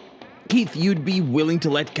 Keith, you'd be willing to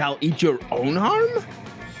let Cal eat your own arm?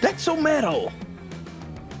 That's so metal.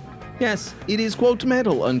 Yes, it is quote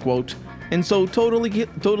metal unquote, and so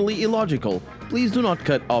totally illogical. Please do not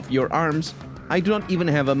cut off your arms. I do not even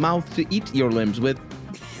have a mouth to eat your limbs with.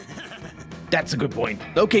 That's a good point.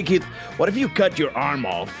 Okay, Keith, what if you cut your arm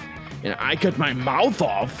off, and I cut my mouth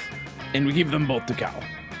off, and we give them both to Cal?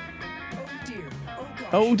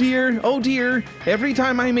 Oh dear, oh dear. Every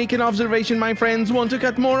time I make an observation, my friends want to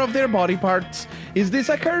cut more of their body parts. Is this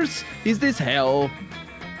a curse? Is this hell?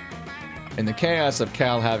 In the chaos of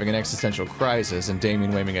Cal having an existential crisis and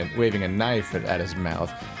Damien waving a knife at his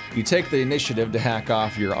mouth, you take the initiative to hack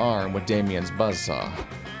off your arm with Damien's buzzsaw.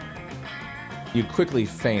 You quickly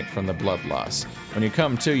faint from the blood loss. When you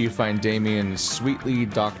come to, you find Damien sweetly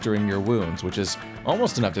doctoring your wounds, which is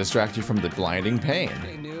almost enough to distract you from the blinding pain.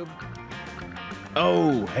 Hey, noob.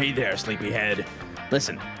 Oh, hey there, sleepyhead.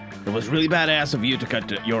 Listen, it was really badass of you to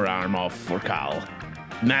cut your arm off for Cal.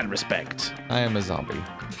 Mad respect. I am a zombie.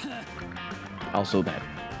 Also bad.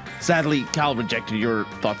 Sadly, Cal rejected your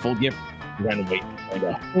thoughtful gift. Ran away to find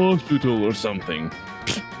a hospital or something.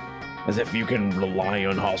 As if you can rely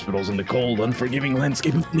on hospitals in the cold, unforgiving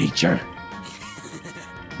landscape of nature.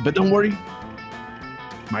 But don't worry.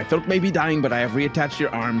 My throat may be dying, but I have reattached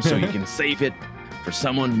your arm so you can save it for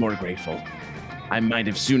someone more grateful. I might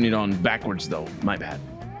have sewn it on backwards, though. My bad.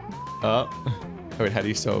 Wait, how do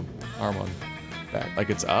you sew arm on back? Like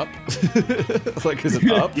it's up? Like, is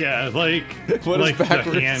it up? Yeah, like, What is like the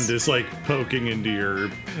backwards? hand is like poking into your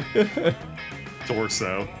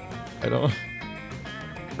torso. I don't.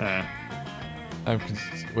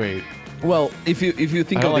 Wait. Well, if you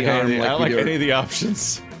think I don't of the like arm any, I like don't with, like any of the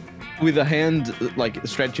options. with a hand, like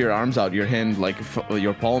stretch your arms out, your hand, like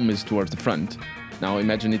your palm is towards the front. Now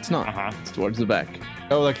imagine it's not. It's towards the back.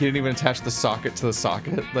 Oh, like he didn't even attach the socket to the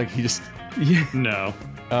socket? Like he just... Yeah. No.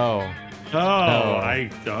 Oh.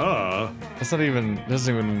 That's not even...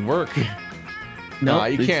 doesn't even work. No,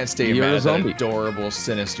 you can't stay you're mad a at that zombie. adorable,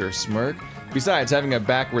 sinister smirk. Besides, having a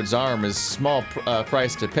backwards arm is small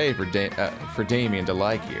price to pay for Damien to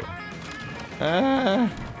like you.